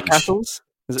fringe. Like castles?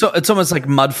 so it's almost like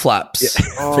mud flaps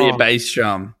for your bass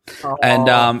drum, and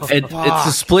it's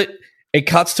a split. It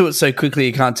cuts to it so quickly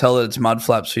you can't tell that it's mud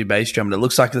flaps for your bass drum, and it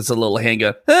looks like there's a little hand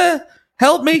go,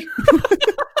 help me.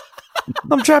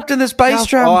 I'm trapped in this bass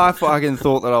drum. Oh, I fucking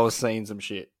thought that I was seeing some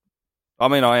shit. I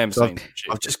mean, I am seeing some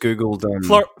shit. I've just Googled...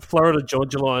 Florida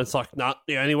Georgia Line. It's like, nah,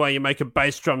 the only way you make a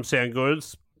bass drum sound good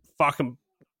is fucking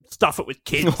stuff it with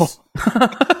kids.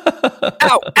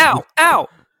 Ow!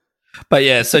 But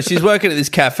yeah, so she's working at this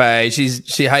cafe.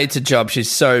 She hates her job. She's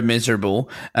so miserable,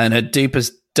 and her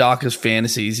deepest, darkest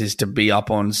fantasies is to be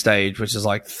up on stage, which is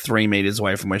like 3 meters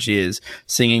away from where she is,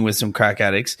 singing with some crack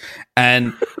addicts.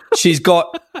 And she's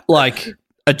got like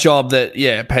a job that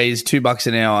pays $2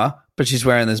 an hour, but she's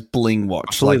wearing this bling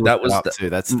watch. Like that was too.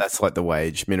 That's like the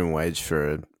wage, minimum wage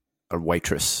for a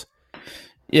waitress.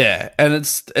 Yeah, and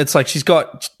it's like she's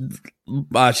got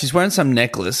she's wearing some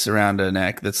necklace around her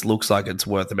neck that looks like it's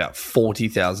worth about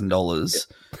 $40,000.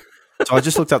 So I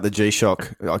just looked up the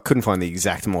G-Shock. I couldn't find the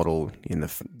exact model in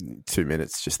the 2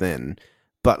 minutes just then,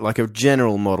 but like a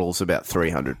general model's about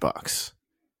 $300.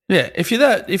 Yeah, if you're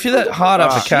that hard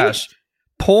up for cash,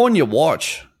 pawn your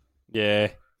watch. Yeah.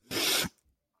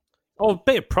 Oh,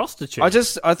 be a prostitute.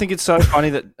 I think it's so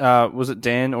funny that was it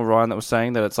Dan or Ryan that was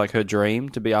saying that it's like her dream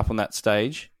to be up on that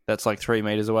stage that's like 3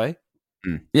 meters away.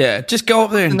 Yeah, just go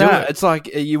up there and do No, it. it's like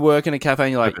you work in a cafe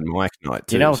and you're like, Open mic night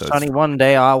too. you know, so Sonny, one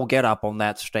day I will get up on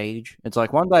that stage. It's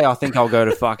like one day I think I'll go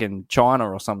to fucking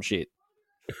China or some shit.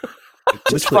 Just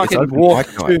literally, it's fucking open walk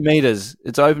mic 2 night. meters.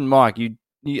 It's open mic.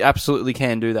 You absolutely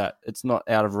can do that. It's not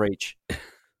out of reach.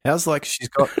 How's like she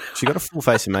got a full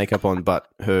face of makeup on, but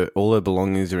all her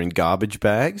belongings are in garbage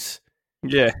bags.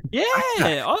 Yeah.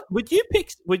 Yeah. Would you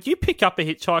pick up a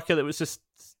hitchhiker that was just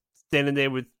standing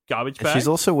there with garbage And bags? she's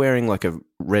also wearing like a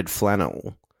red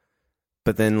flannel,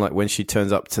 but then like when she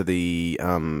turns up to the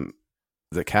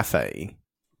cafe,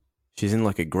 she's in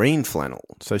like a green flannel.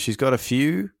 So she's got a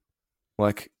few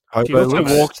like She hobo also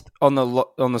looks. walked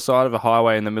on the side of a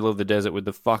highway in the middle of the desert with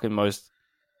the fucking most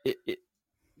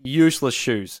useless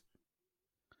shoes.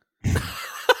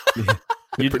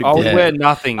 I would wear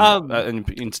nothing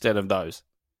instead of those.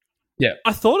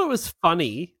 I thought it was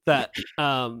funny that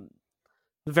the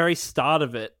very start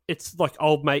of it, it's like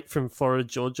old mate from Florida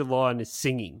Georgia Line is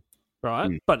singing,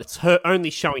 right? But it's her only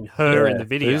showing her in the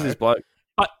video. Who's this bloke?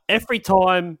 But every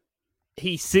time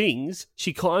he sings,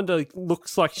 she kind of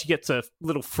looks like she gets a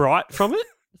little fright from it.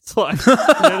 It's like,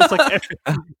 it's like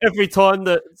every time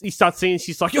that he starts singing,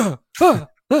 she's like,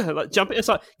 like jumping. It's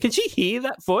like, can she hear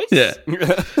that voice? Yeah.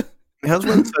 How's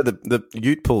when so the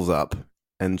ute pulls up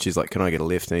and she's like, "Can I get a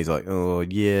lift?" And he's like, "Oh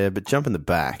yeah, but jump in the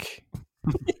back."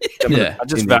 Yeah. I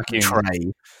just in the vacuum.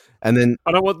 tray, and then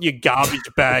I don't want your garbage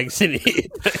bags in here.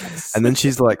 and then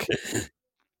she's like,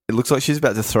 it looks like she's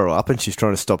about to throw up, and she's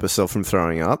trying to stop herself from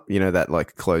throwing up. You know that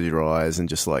like close your eyes and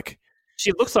just like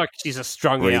She looks like she's a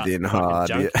strung breathe out in fucking hard.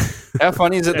 junk. Yeah. How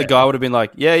funny is it? The guy would have been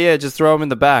like, "Yeah, just throw them in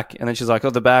the back," and then she's like, "Oh,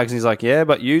 the bags," and he's like, "Yeah,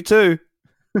 but you too."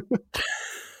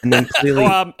 And then clearly,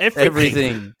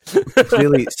 Everything.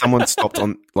 clearly someone stopped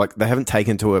on, like, they haven't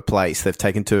taken to her place. They've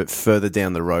taken to it further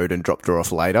down the road and dropped her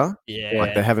off later. Yeah.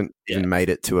 Like, they haven't even made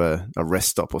it to a rest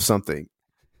stop or something.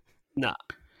 Nah.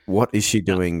 What is she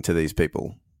doing to these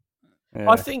people? Yeah.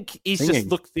 I think he's Singing. just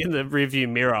looked in the rearview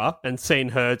mirror and seen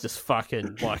her just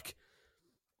fucking, like,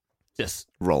 just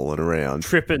Rolling around.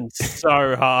 tripping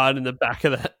so hard in the back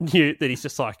of that ute that he's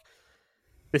just like,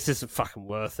 this isn't fucking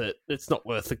worth it. It's not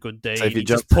worth a good deed. So if you He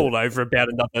just jump- pulled over about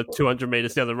another 200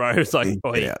 meters down the road. It's like,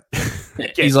 oh, Yeah.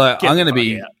 He's like, I'm the going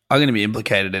to fuck out." I'm going to be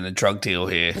implicated in a drug deal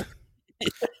here.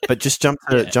 But just jump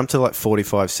to like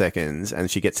 45 seconds and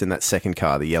she gets in that second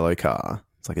car, the yellow car.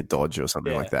 It's like a Dodge or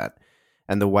something like that.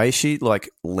 And the way she like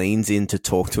leans in to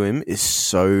talk to him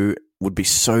would be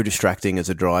so distracting as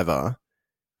a driver.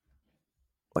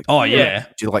 Like, Oh, yeah.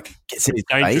 she like gets in his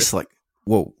Dangerous. face, like,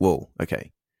 whoa,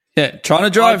 okay. Yeah, trying to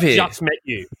drive I've here.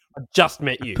 just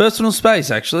met you. Personal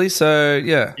space, actually. So,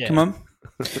 yeah. Come on.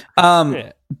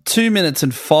 Yeah. 2 minutes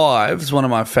and 5 is one of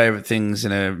my favorite things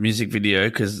in a music video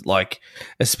because, like,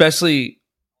 especially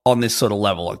on this sort of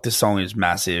level, like, this song is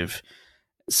massive.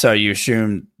 So you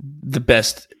assume the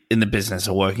best in the business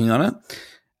are working on it.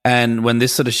 And when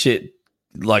this sort of shit,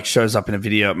 like, shows up in a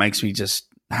video, it makes me just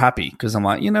happy because I'm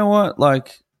like, you know what?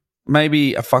 Like,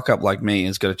 maybe a fuck up like me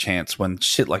has got a chance when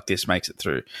shit like this makes it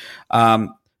through.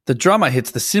 The drummer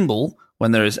hits the cymbal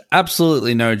when there is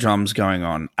absolutely no drums going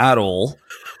on at all.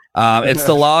 It's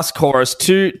the last chorus,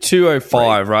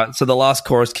 2:05, right? So the last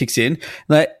chorus kicks in.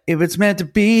 Like, if it's meant to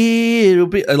be, it'll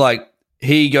be. Like,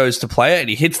 he goes to play it and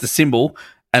he hits the cymbal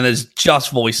and there's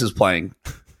just voices playing.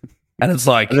 And it's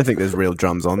like, I don't think there's real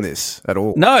drums on this at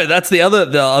all. no, that's the other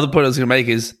point I was going to make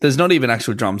is there's not even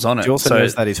actual drums on it. She also So-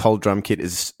 knows that his whole drum kit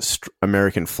is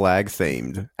American flag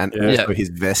themed, and also his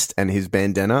vest and his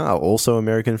bandana are also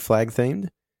American flag themed.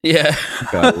 yeah.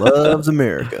 God loves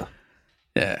America.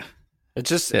 Yeah. It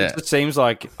just seems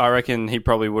like I reckon he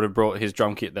probably would have brought his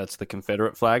drum kit that's the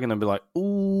Confederate flag and then be like,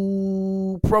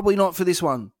 ooh, probably not for this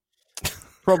one.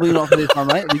 Probably not for this one,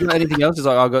 mate. Have you got anything else? He's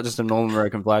like, I've got just a normal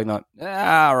American flag. Like,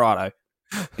 righto.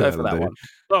 Go for that one.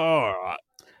 All right.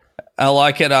 I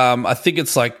like it. I think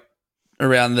it's like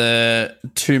around the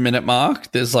 2 minute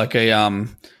mark. There's like a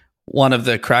one of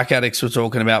the crack addicts we're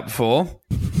talking about before.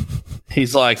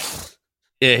 He's like,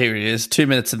 yeah, here he is, 2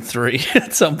 minutes and 3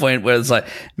 at some point where it's like,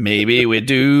 maybe we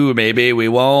do, maybe we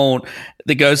won't.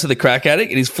 That goes to the crack addict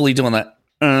and he's fully doing that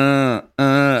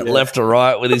left or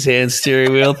right with his hand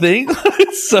steering wheel thing.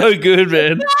 It's so good,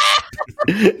 man.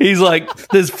 He's like,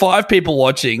 there's 5 people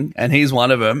watching and he's one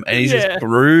of them and he's just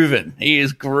grooving. He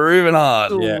is grooving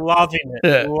hard. Loving it.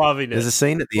 Yeah. Loving it. There's a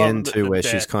scene at the Loving end it too to where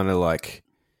death. she's kind of like,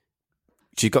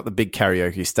 she's got the big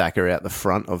karaoke stacker out the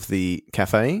front of the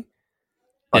cafe.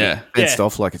 Like, Yeah. fenced Yeah.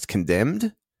 off like it's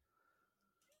condemned,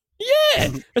 Yeah.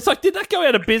 It's like, did that go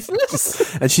out of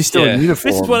business? and she's still Yeah. in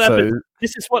uniform. This is what so happens.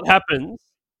 This is what happens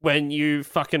when you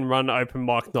fucking run open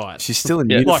mic night. She's still in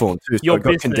uniform too. So your I got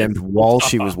business condemned will while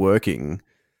she suffer. was working.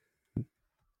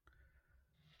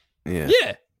 Yeah,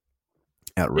 Yeah.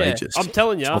 outrageous. Yeah. I'm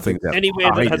telling you, Small things that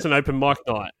anywhere that hate has it. an open mic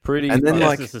night. Pretty. And then, Yes,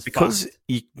 like, this is because fucked.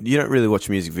 you don't really watch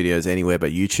music videos anywhere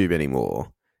but YouTube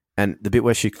anymore, and the bit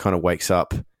where she kind of wakes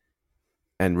up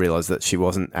and realizes that she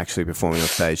wasn't actually performing on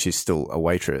stage, she's still a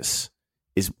waitress,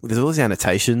 there's all these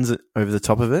annotations over the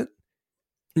top of it,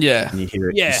 Yeah. and you hear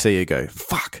it, Yeah. you see her go,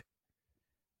 fuck,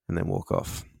 and then walk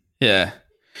off. Yeah.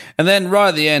 And then right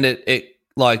at the end, it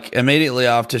like immediately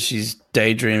after she's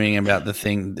daydreaming about the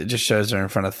thing, it just shows her in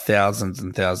front of thousands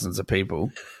and thousands of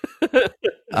people.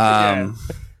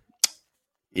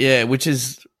 Yeah, which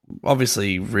is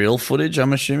obviously real footage,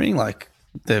 I'm assuming. Like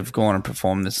they've gone and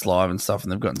performed this live and stuff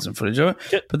and they've gotten some footage of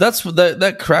it. But that's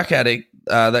that crack addict,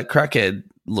 that crackhead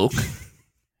look.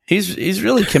 He's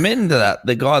really committing to that.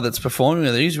 The guy that's performing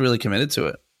with it, he's really committed to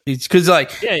it. Because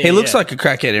he looks like a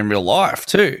crackhead in real life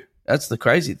too. That's the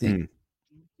crazy thing.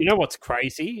 You know what's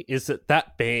crazy is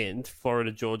that band,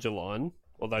 Florida Georgia Line,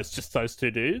 or those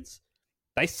two dudes,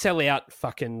 they sell out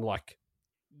fucking like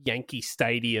Yankee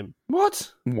Stadium.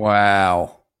 What?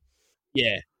 Wow.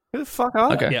 Yeah. Who the fuck are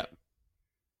they? Okay. Yeah.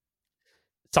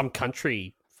 Some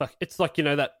country. Fuck. It's like,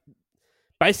 that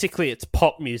basically it's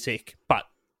pop music, but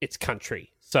it's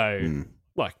country. So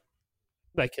like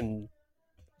they can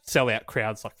sell out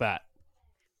crowds like that.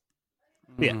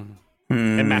 Yeah.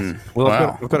 They're massive. Well,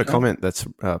 Wow. I've got a comment that's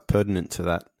pertinent to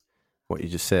that, what you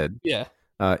just said. Yeah.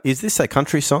 Is this a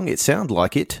country song? It sounds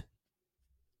like it.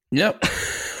 Yep.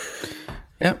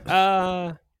 Yep.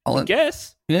 I I'll-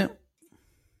 guess. Yeah.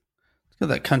 It's got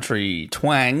that country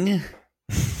twang.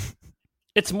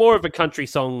 It's more of a country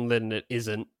song than it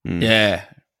isn't. Yeah.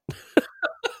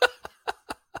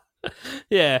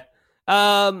 Yeah.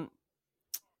 All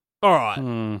right.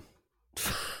 Hmm.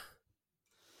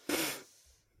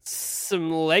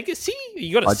 Some legacy?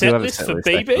 You got I a do set have a list set for list,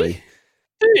 BB? actually.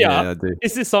 Do ya? Yeah, I do.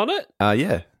 Is this on it?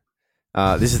 Yeah.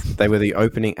 They were the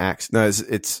opening acts. No, it's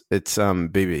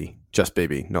BB, just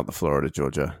BB, not the Florida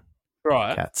Georgia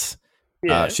Right. Cats.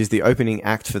 Yeah. She's the opening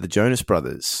act for the Jonas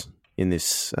Brothers in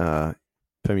this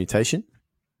permutation.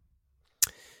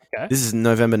 Okay. This is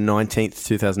November 19th,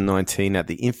 2019 at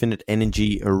the Infinite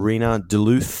Energy Arena,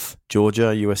 Duluth,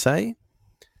 Georgia, USA.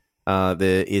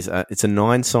 It's a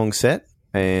 9-song set,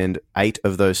 and 8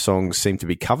 of those songs seem to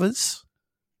be covers.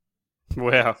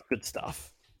 Wow. Good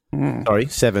stuff. Sorry,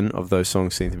 7 of those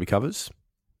songs seem to be covers.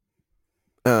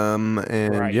 And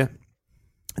Great. yeah,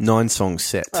 9-song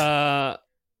set.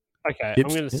 Okay. Yep. I'm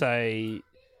going to say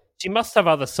she must have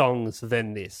other songs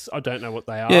than this. I don't know what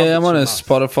they are. Yeah, but I'm on she a must.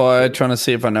 Spotify trying to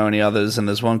see if I know any others, and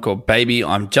there's one called Baby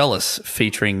I'm Jealous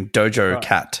featuring Doja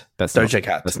Cat. Doja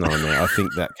Cat. That's not on there. I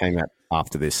think that came out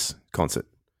after this concert.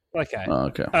 Okay.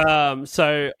 Oh, okay.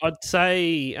 So I'd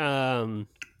say,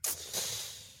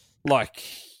 like,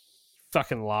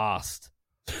 fucking last.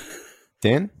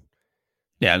 Dan?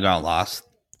 Yeah, I'm going last.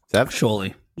 Zav?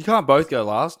 Surely. You can't both go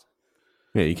last.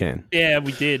 Yeah, you can. Yeah,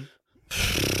 we did.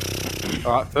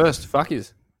 All right, first. Fuck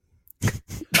yous.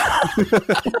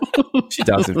 She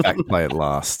does, in fact, play it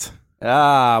last.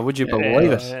 Would you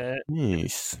believe it?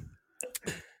 Yes.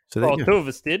 So there Well, you 2 go. of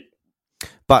us did.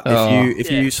 But Oh. if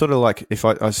you sort of like, if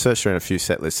I searched around a few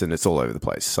set lists and it's all over the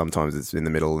place. Sometimes it's in the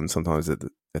middle and sometimes at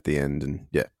the end, and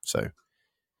yeah. So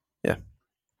yeah,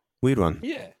 weird one.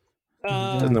 Yeah.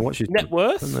 Doesn't know what she's Net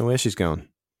worth? Doesn't know where she's going.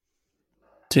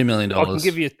 $2 million. I can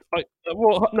give you.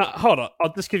 Well, no, hold on.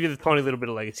 I'll just give you the tiny little bit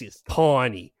of legacy. It's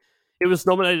tiny. It was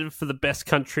nominated for the Best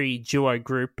Country Duo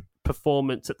Group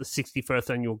Performance at the 61st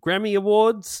Annual Grammy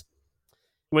Awards.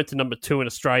 It went to number 2 in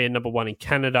Australia, number 1 in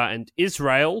Canada and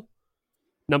Israel,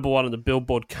 number 1 on the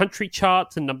Billboard Country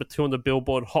charts, and number 2 on the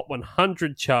Billboard Hot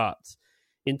 100 charts.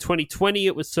 In 2020,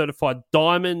 it was certified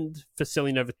diamond for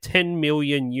selling over 10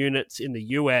 million units in the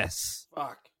US.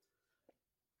 Fuck.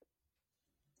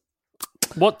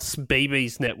 What's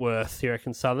BB's net worth, you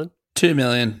reckon, Southern? $2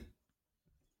 million.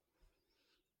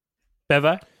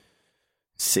 Bevo?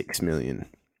 6 million.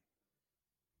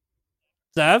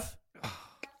 Zav?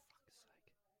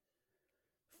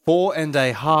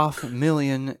 $4.5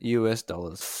 million US.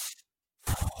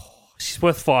 She's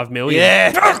worth 5 million.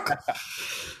 Yeah.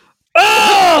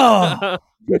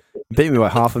 Beat me by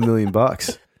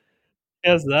 $500,000.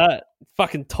 How's that?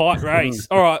 Fucking tight race.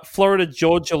 All right, Florida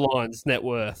Georgia Line's net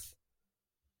worth.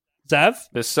 Zav?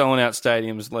 They're selling out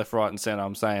stadiums left, right, and centre.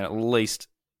 I'm saying at least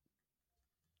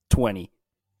 20.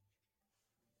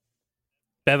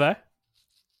 Bevo?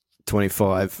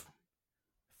 25.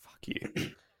 Fuck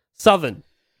you. Southern?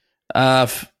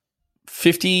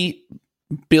 50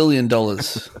 $1 billion.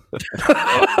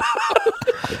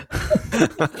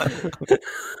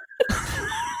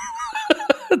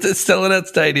 They're selling out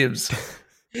stadiums.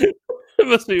 It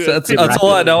must be So that's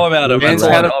all I know about him.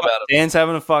 Dan's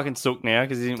having a fucking sook now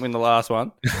because he didn't win the last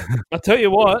one. I'll tell you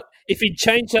what, if he'd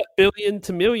changed that billion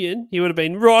to million, he would have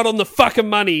been right on the fucking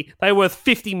money. They were worth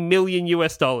 $50 million. I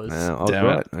was Damn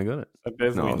right. it. I got it. So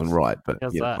Bev No, I wins. wasn't right, but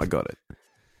How's yeah, that? I got it.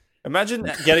 Imagine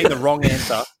getting the wrong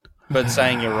answer, but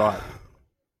saying you're right.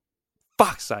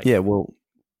 Fuck's sake. Yeah, well,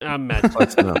 Imagine.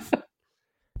 close enough.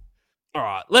 All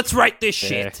right, let's rate this Yeah,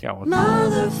 shit. go on.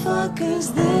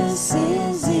 Motherfuckers, this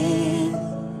is it.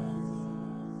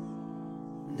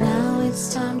 Now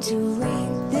it's time to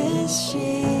rate this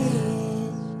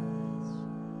shit.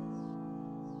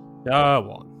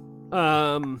 Go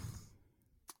on.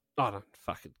 I don't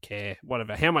fucking care.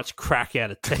 Whatever. How much crack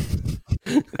out of 10?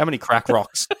 How many crack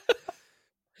rocks?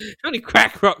 How many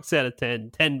crack rocks out of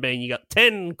 10? 10 being you got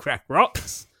 10 crack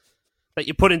rocks that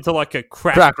you put into like a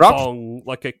crack rock? bong,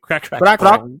 like a crack Crack bong,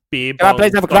 rock? beer Can I bong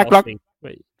please have a style crack rock? thing.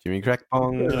 Wait, Jimmy Crack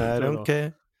Pong, Yeah, I fair don't enough.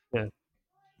 care.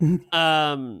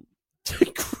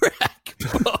 crack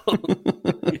bong.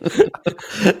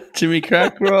 Jimmy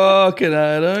Crack Rock, and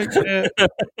I don't care.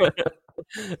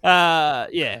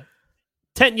 Yeah.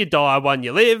 10 you die, 1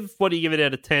 you live. What do you give it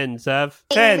out of 10, Sav?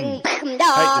 10. What's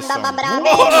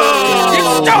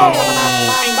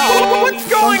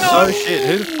going Oh shit,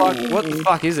 who the fuck? What the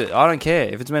fuck is it? I don't care.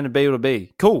 If it's meant to be, it'll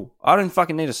be. Cool. I don't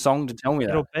fucking need a song to tell me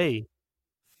that. It'll be.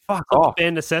 Fuck Not off.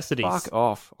 bare necessities. Fuck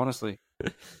off, honestly.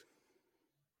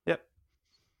 Yep.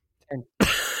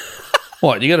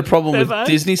 What, you got a problem with Bevo?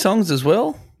 Disney songs as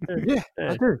well? Yeah,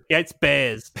 I do. Gates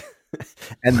Bears.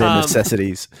 And their Um,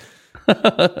 necessities.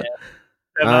 Bevo?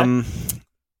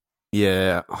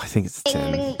 Yeah, I think it's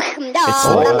 10. It's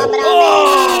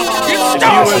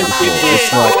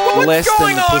It's like less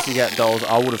than the Pussycat Dolls.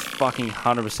 I would have fucking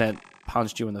 100%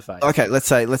 punched you in the face. Okay, let's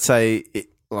say it,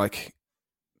 like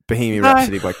Bohemian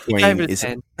Rhapsody by gave Queen it a is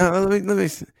 10. no, let me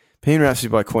Bohemian Rhapsody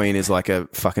by Queen is like a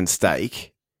fucking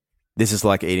steak. This is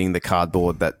like eating the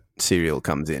cardboard that cereal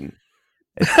comes in.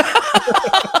 That's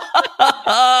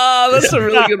a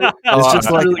really good. It's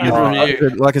just like, really good review.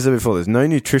 like I said before, there's no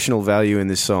nutritional value in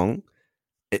this song.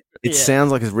 It Yeah.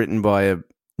 sounds like it's written by a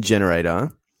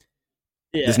generator.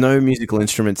 Yeah. There's no musical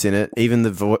instruments in it. Even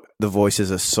the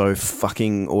voices are so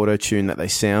fucking auto-tuned that they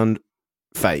sound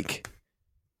fake.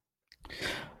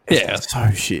 Yeah. It's so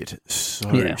shit.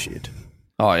 So Yeah. shit.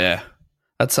 Oh yeah,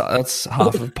 that's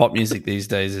half of pop music these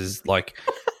days. Is like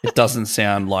it doesn't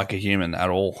sound like a human at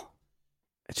all.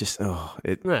 It just No.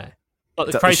 Like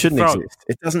the it Crazy shouldn't Frog. exist.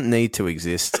 It doesn't need to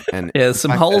exist. And Yeah, there's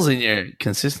some fact holes in your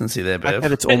consistency there, the fact that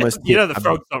Bev. it's almost You know the hit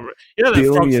frog's not. You know the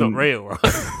frog's billion- not real, right?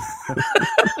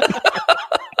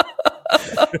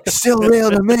 still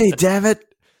real to me, damn it.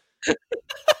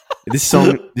 This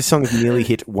song has nearly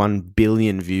hit 1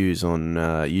 billion views on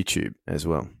YouTube as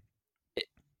well.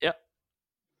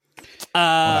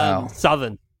 Wow.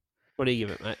 Southern. What do you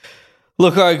give it, mate?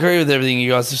 Look, I agree with everything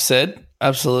you guys have said.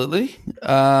 Absolutely.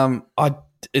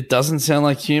 It doesn't sound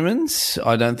like humans.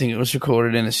 I don't think it was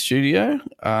recorded in a studio.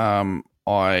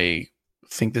 I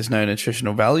think there's no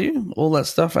nutritional value. All that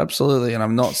stuff, absolutely. And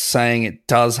I'm not saying it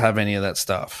does have any of that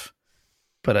stuff,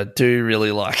 but I do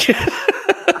really like it.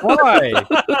 Why?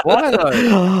 Why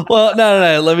though? Well,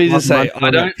 no. Let me just say,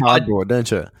 cardboard, don't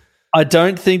you? I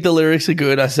don't think the lyrics are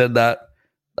good. I said that.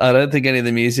 I don't think any of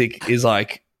the music is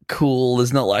like cool.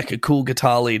 There's not like a cool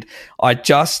guitar lead. I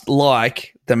just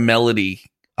like the melody.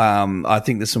 I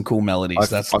think there's some cool melodies.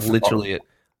 That's literally it.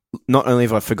 Not only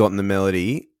have I forgotten the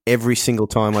melody, every single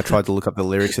time I tried to look up the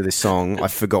lyrics of this song, I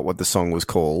forgot what the song was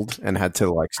called and had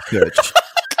to like search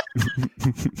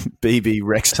BB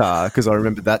Rexha because I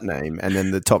remembered that name, and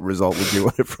then the top result would be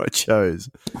whatever I chose.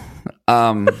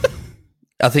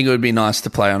 I think it would be nice to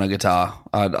play on a guitar.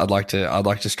 I'd like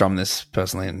to strum this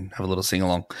personally and have a little sing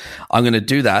along. I'm going to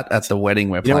do that at the wedding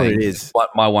we're You know what playing. it is?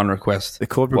 What my one request. The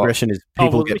chord progression is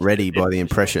people well, get ready by the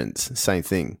impressions. Same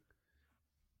thing.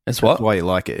 It's what? That's why you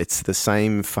like it. It's the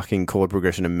same fucking chord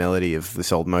progression and melody of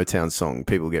this old Motown song.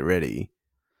 People get ready.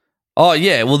 Oh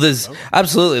yeah, well there's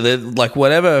absolutely like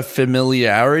whatever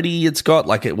familiarity it's got,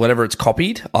 like whatever it's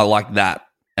copied, I like that.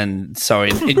 And so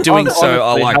in doing so,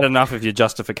 I Honestly, like. had enough of your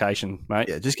justification, mate.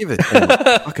 Yeah, just give it 10.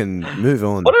 Fucking move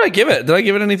on. What did I give it? Did I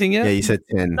give it anything yet? Yeah, you said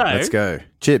 10. No. Let's go.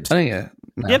 Chips. I think yeah.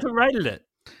 No. You haven't rated it.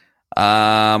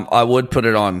 I would put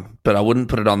it on, but I wouldn't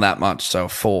put it on that much. So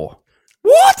 4.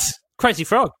 What? Crazy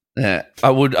Frog. Yeah, I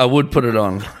would put it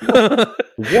on,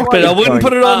 but I wouldn't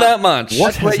put it on that much.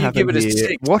 What That's why has you give it happened a here?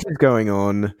 6. What is going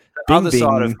on? Other Bing,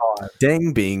 side bing, of 5.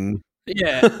 dang bing.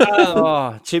 Yeah.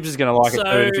 Chibs is going to like it so-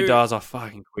 too. If he does, I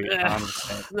fucking quit.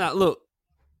 100%. No, look,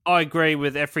 I agree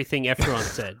with everything everyone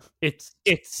said.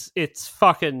 It's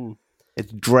fucking.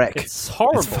 It's Drek. It's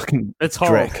horrible. fucking It's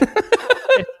horrible. Drek.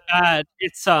 It's bad.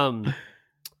 It's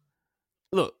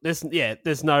Look, there's no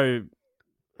there's no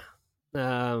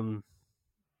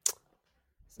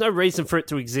reason for it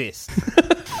to exist.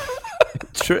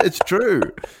 It's true.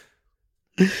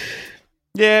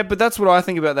 Yeah, but that's what I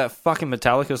think about that fucking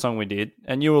Metallica song we did.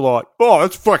 And you were like, oh,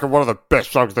 that's fucking one of the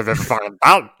best songs they've ever fucking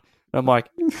done. And I'm like,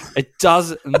 it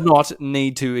does not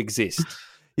need to exist.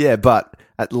 Yeah, but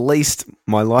at least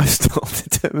my lifestyle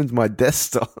determines my death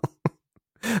style.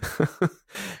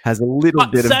 Has a little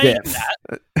bit of depth.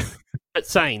 But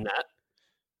saying that,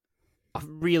 I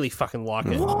really fucking like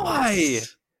it. Why?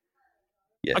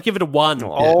 I give it a 1.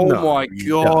 Oh no, my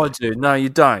you god, dude! No, you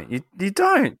don't. You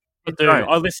don't. I do. don't.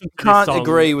 I listen to Can't this song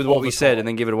agree with all what we the said time. and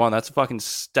then give it a 1. That's a fucking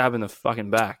stab in the fucking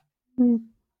back.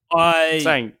 I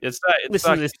Saying it's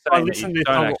listen to this. I listen to this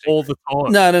song all the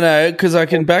time. No, because I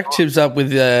can back Chibs up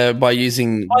with by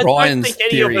using I don't Ryan's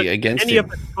think any of theory it- against any him.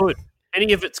 of it's good.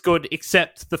 Any of it's good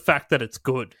except the fact that it's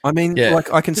good. I mean, Yeah.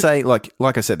 like I can say, like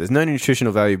I said, there's no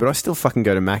nutritional value, but I still fucking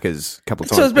go to Macca's a couple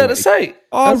So times. I was about a to week. say.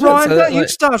 I Oh, was about to Ryan, say don't that, you like-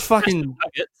 start fucking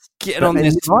getting But on in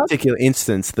this. this particular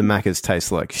instance, the Macca's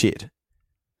taste like shit.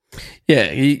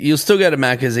 Yeah, you'll still go to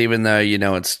Macca's even though you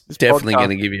know it's definitely podcast going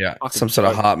to give you fucking some sort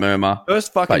of joke. heart murmur.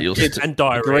 First But fucking you'll kid st- And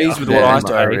diarrhea. agrees with Yeah, what I and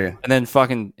say, diarrhea. and then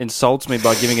fucking insults me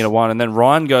by giving it a 1, and then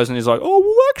Ryan goes and he's like, "Oh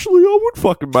well, actually, I would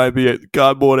fucking maybe eat the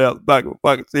cardboard out the back of a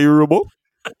fucking cereal box."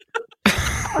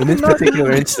 In this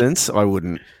particular instance, I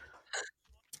wouldn't.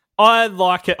 I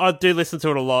like it. I do listen to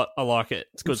it a lot. I like it.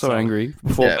 It's a I'm good. so song. angry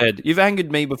before Yeah. bed. You've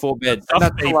angered me before bed. Tough, And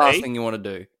that's the baby. last thing you want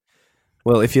to do.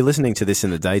 Well, if you're listening to this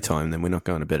in the daytime, then we're not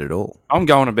going to bed at all. I'm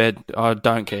going to bed. I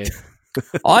don't care.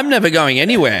 I'm never going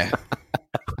anywhere.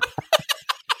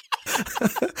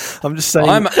 I'm just saying.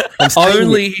 I'm staying in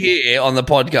only here on the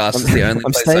podcast. It's the only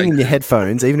I'm place staying in your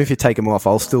headphones. Even if you take them off,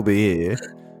 I'll still be here.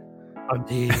 I'm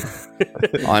here.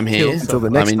 I'm here. Until the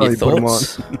I'm next in time your you put 'em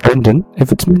thoughts. Brendan,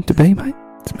 if it's meant to be, mate,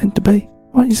 it's meant to be.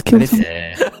 Why don't you just kill And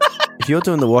Yeah. if you're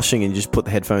doing the washing and you just put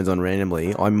the headphones on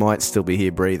randomly, I might still be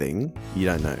here breathing. You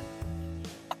don't know.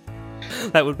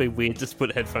 That would be weird. Just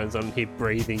put headphones on here,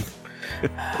 breathing.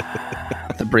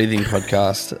 The breathing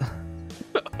podcast.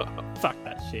 Fuck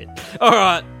that shit. All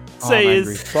right. See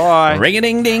you. Bye. Ring a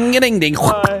ding ding a ding ding.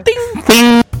 Bye. Ding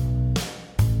ding.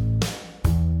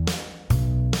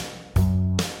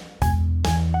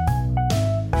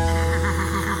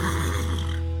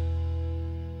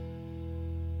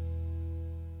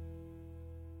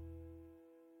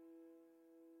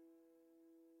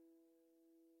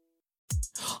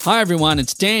 Hi everyone,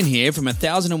 it's Dan here from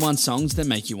 1001 Songs That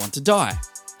Make You Want to Die.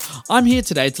 I'm here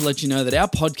today to let you know that our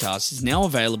podcast is now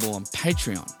available on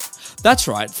Patreon. That's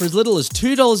right, for as little as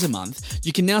 $2 a month,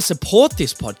 you can now support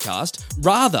this podcast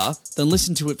rather than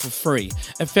listen to it for free,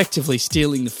 effectively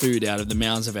stealing the food out of the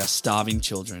mouths of our starving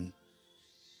children.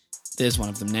 There's one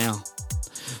of them now.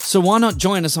 So why not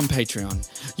join us on Patreon?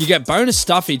 You get bonus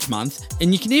stuff each month,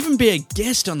 and you can even be a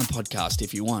guest on the podcast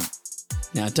if you want.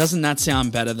 Now, doesn't that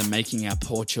sound better than making our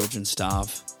poor children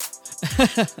starve?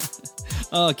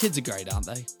 Oh, kids are great, aren't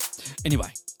they?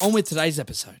 Anyway, on with today's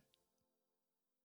episode.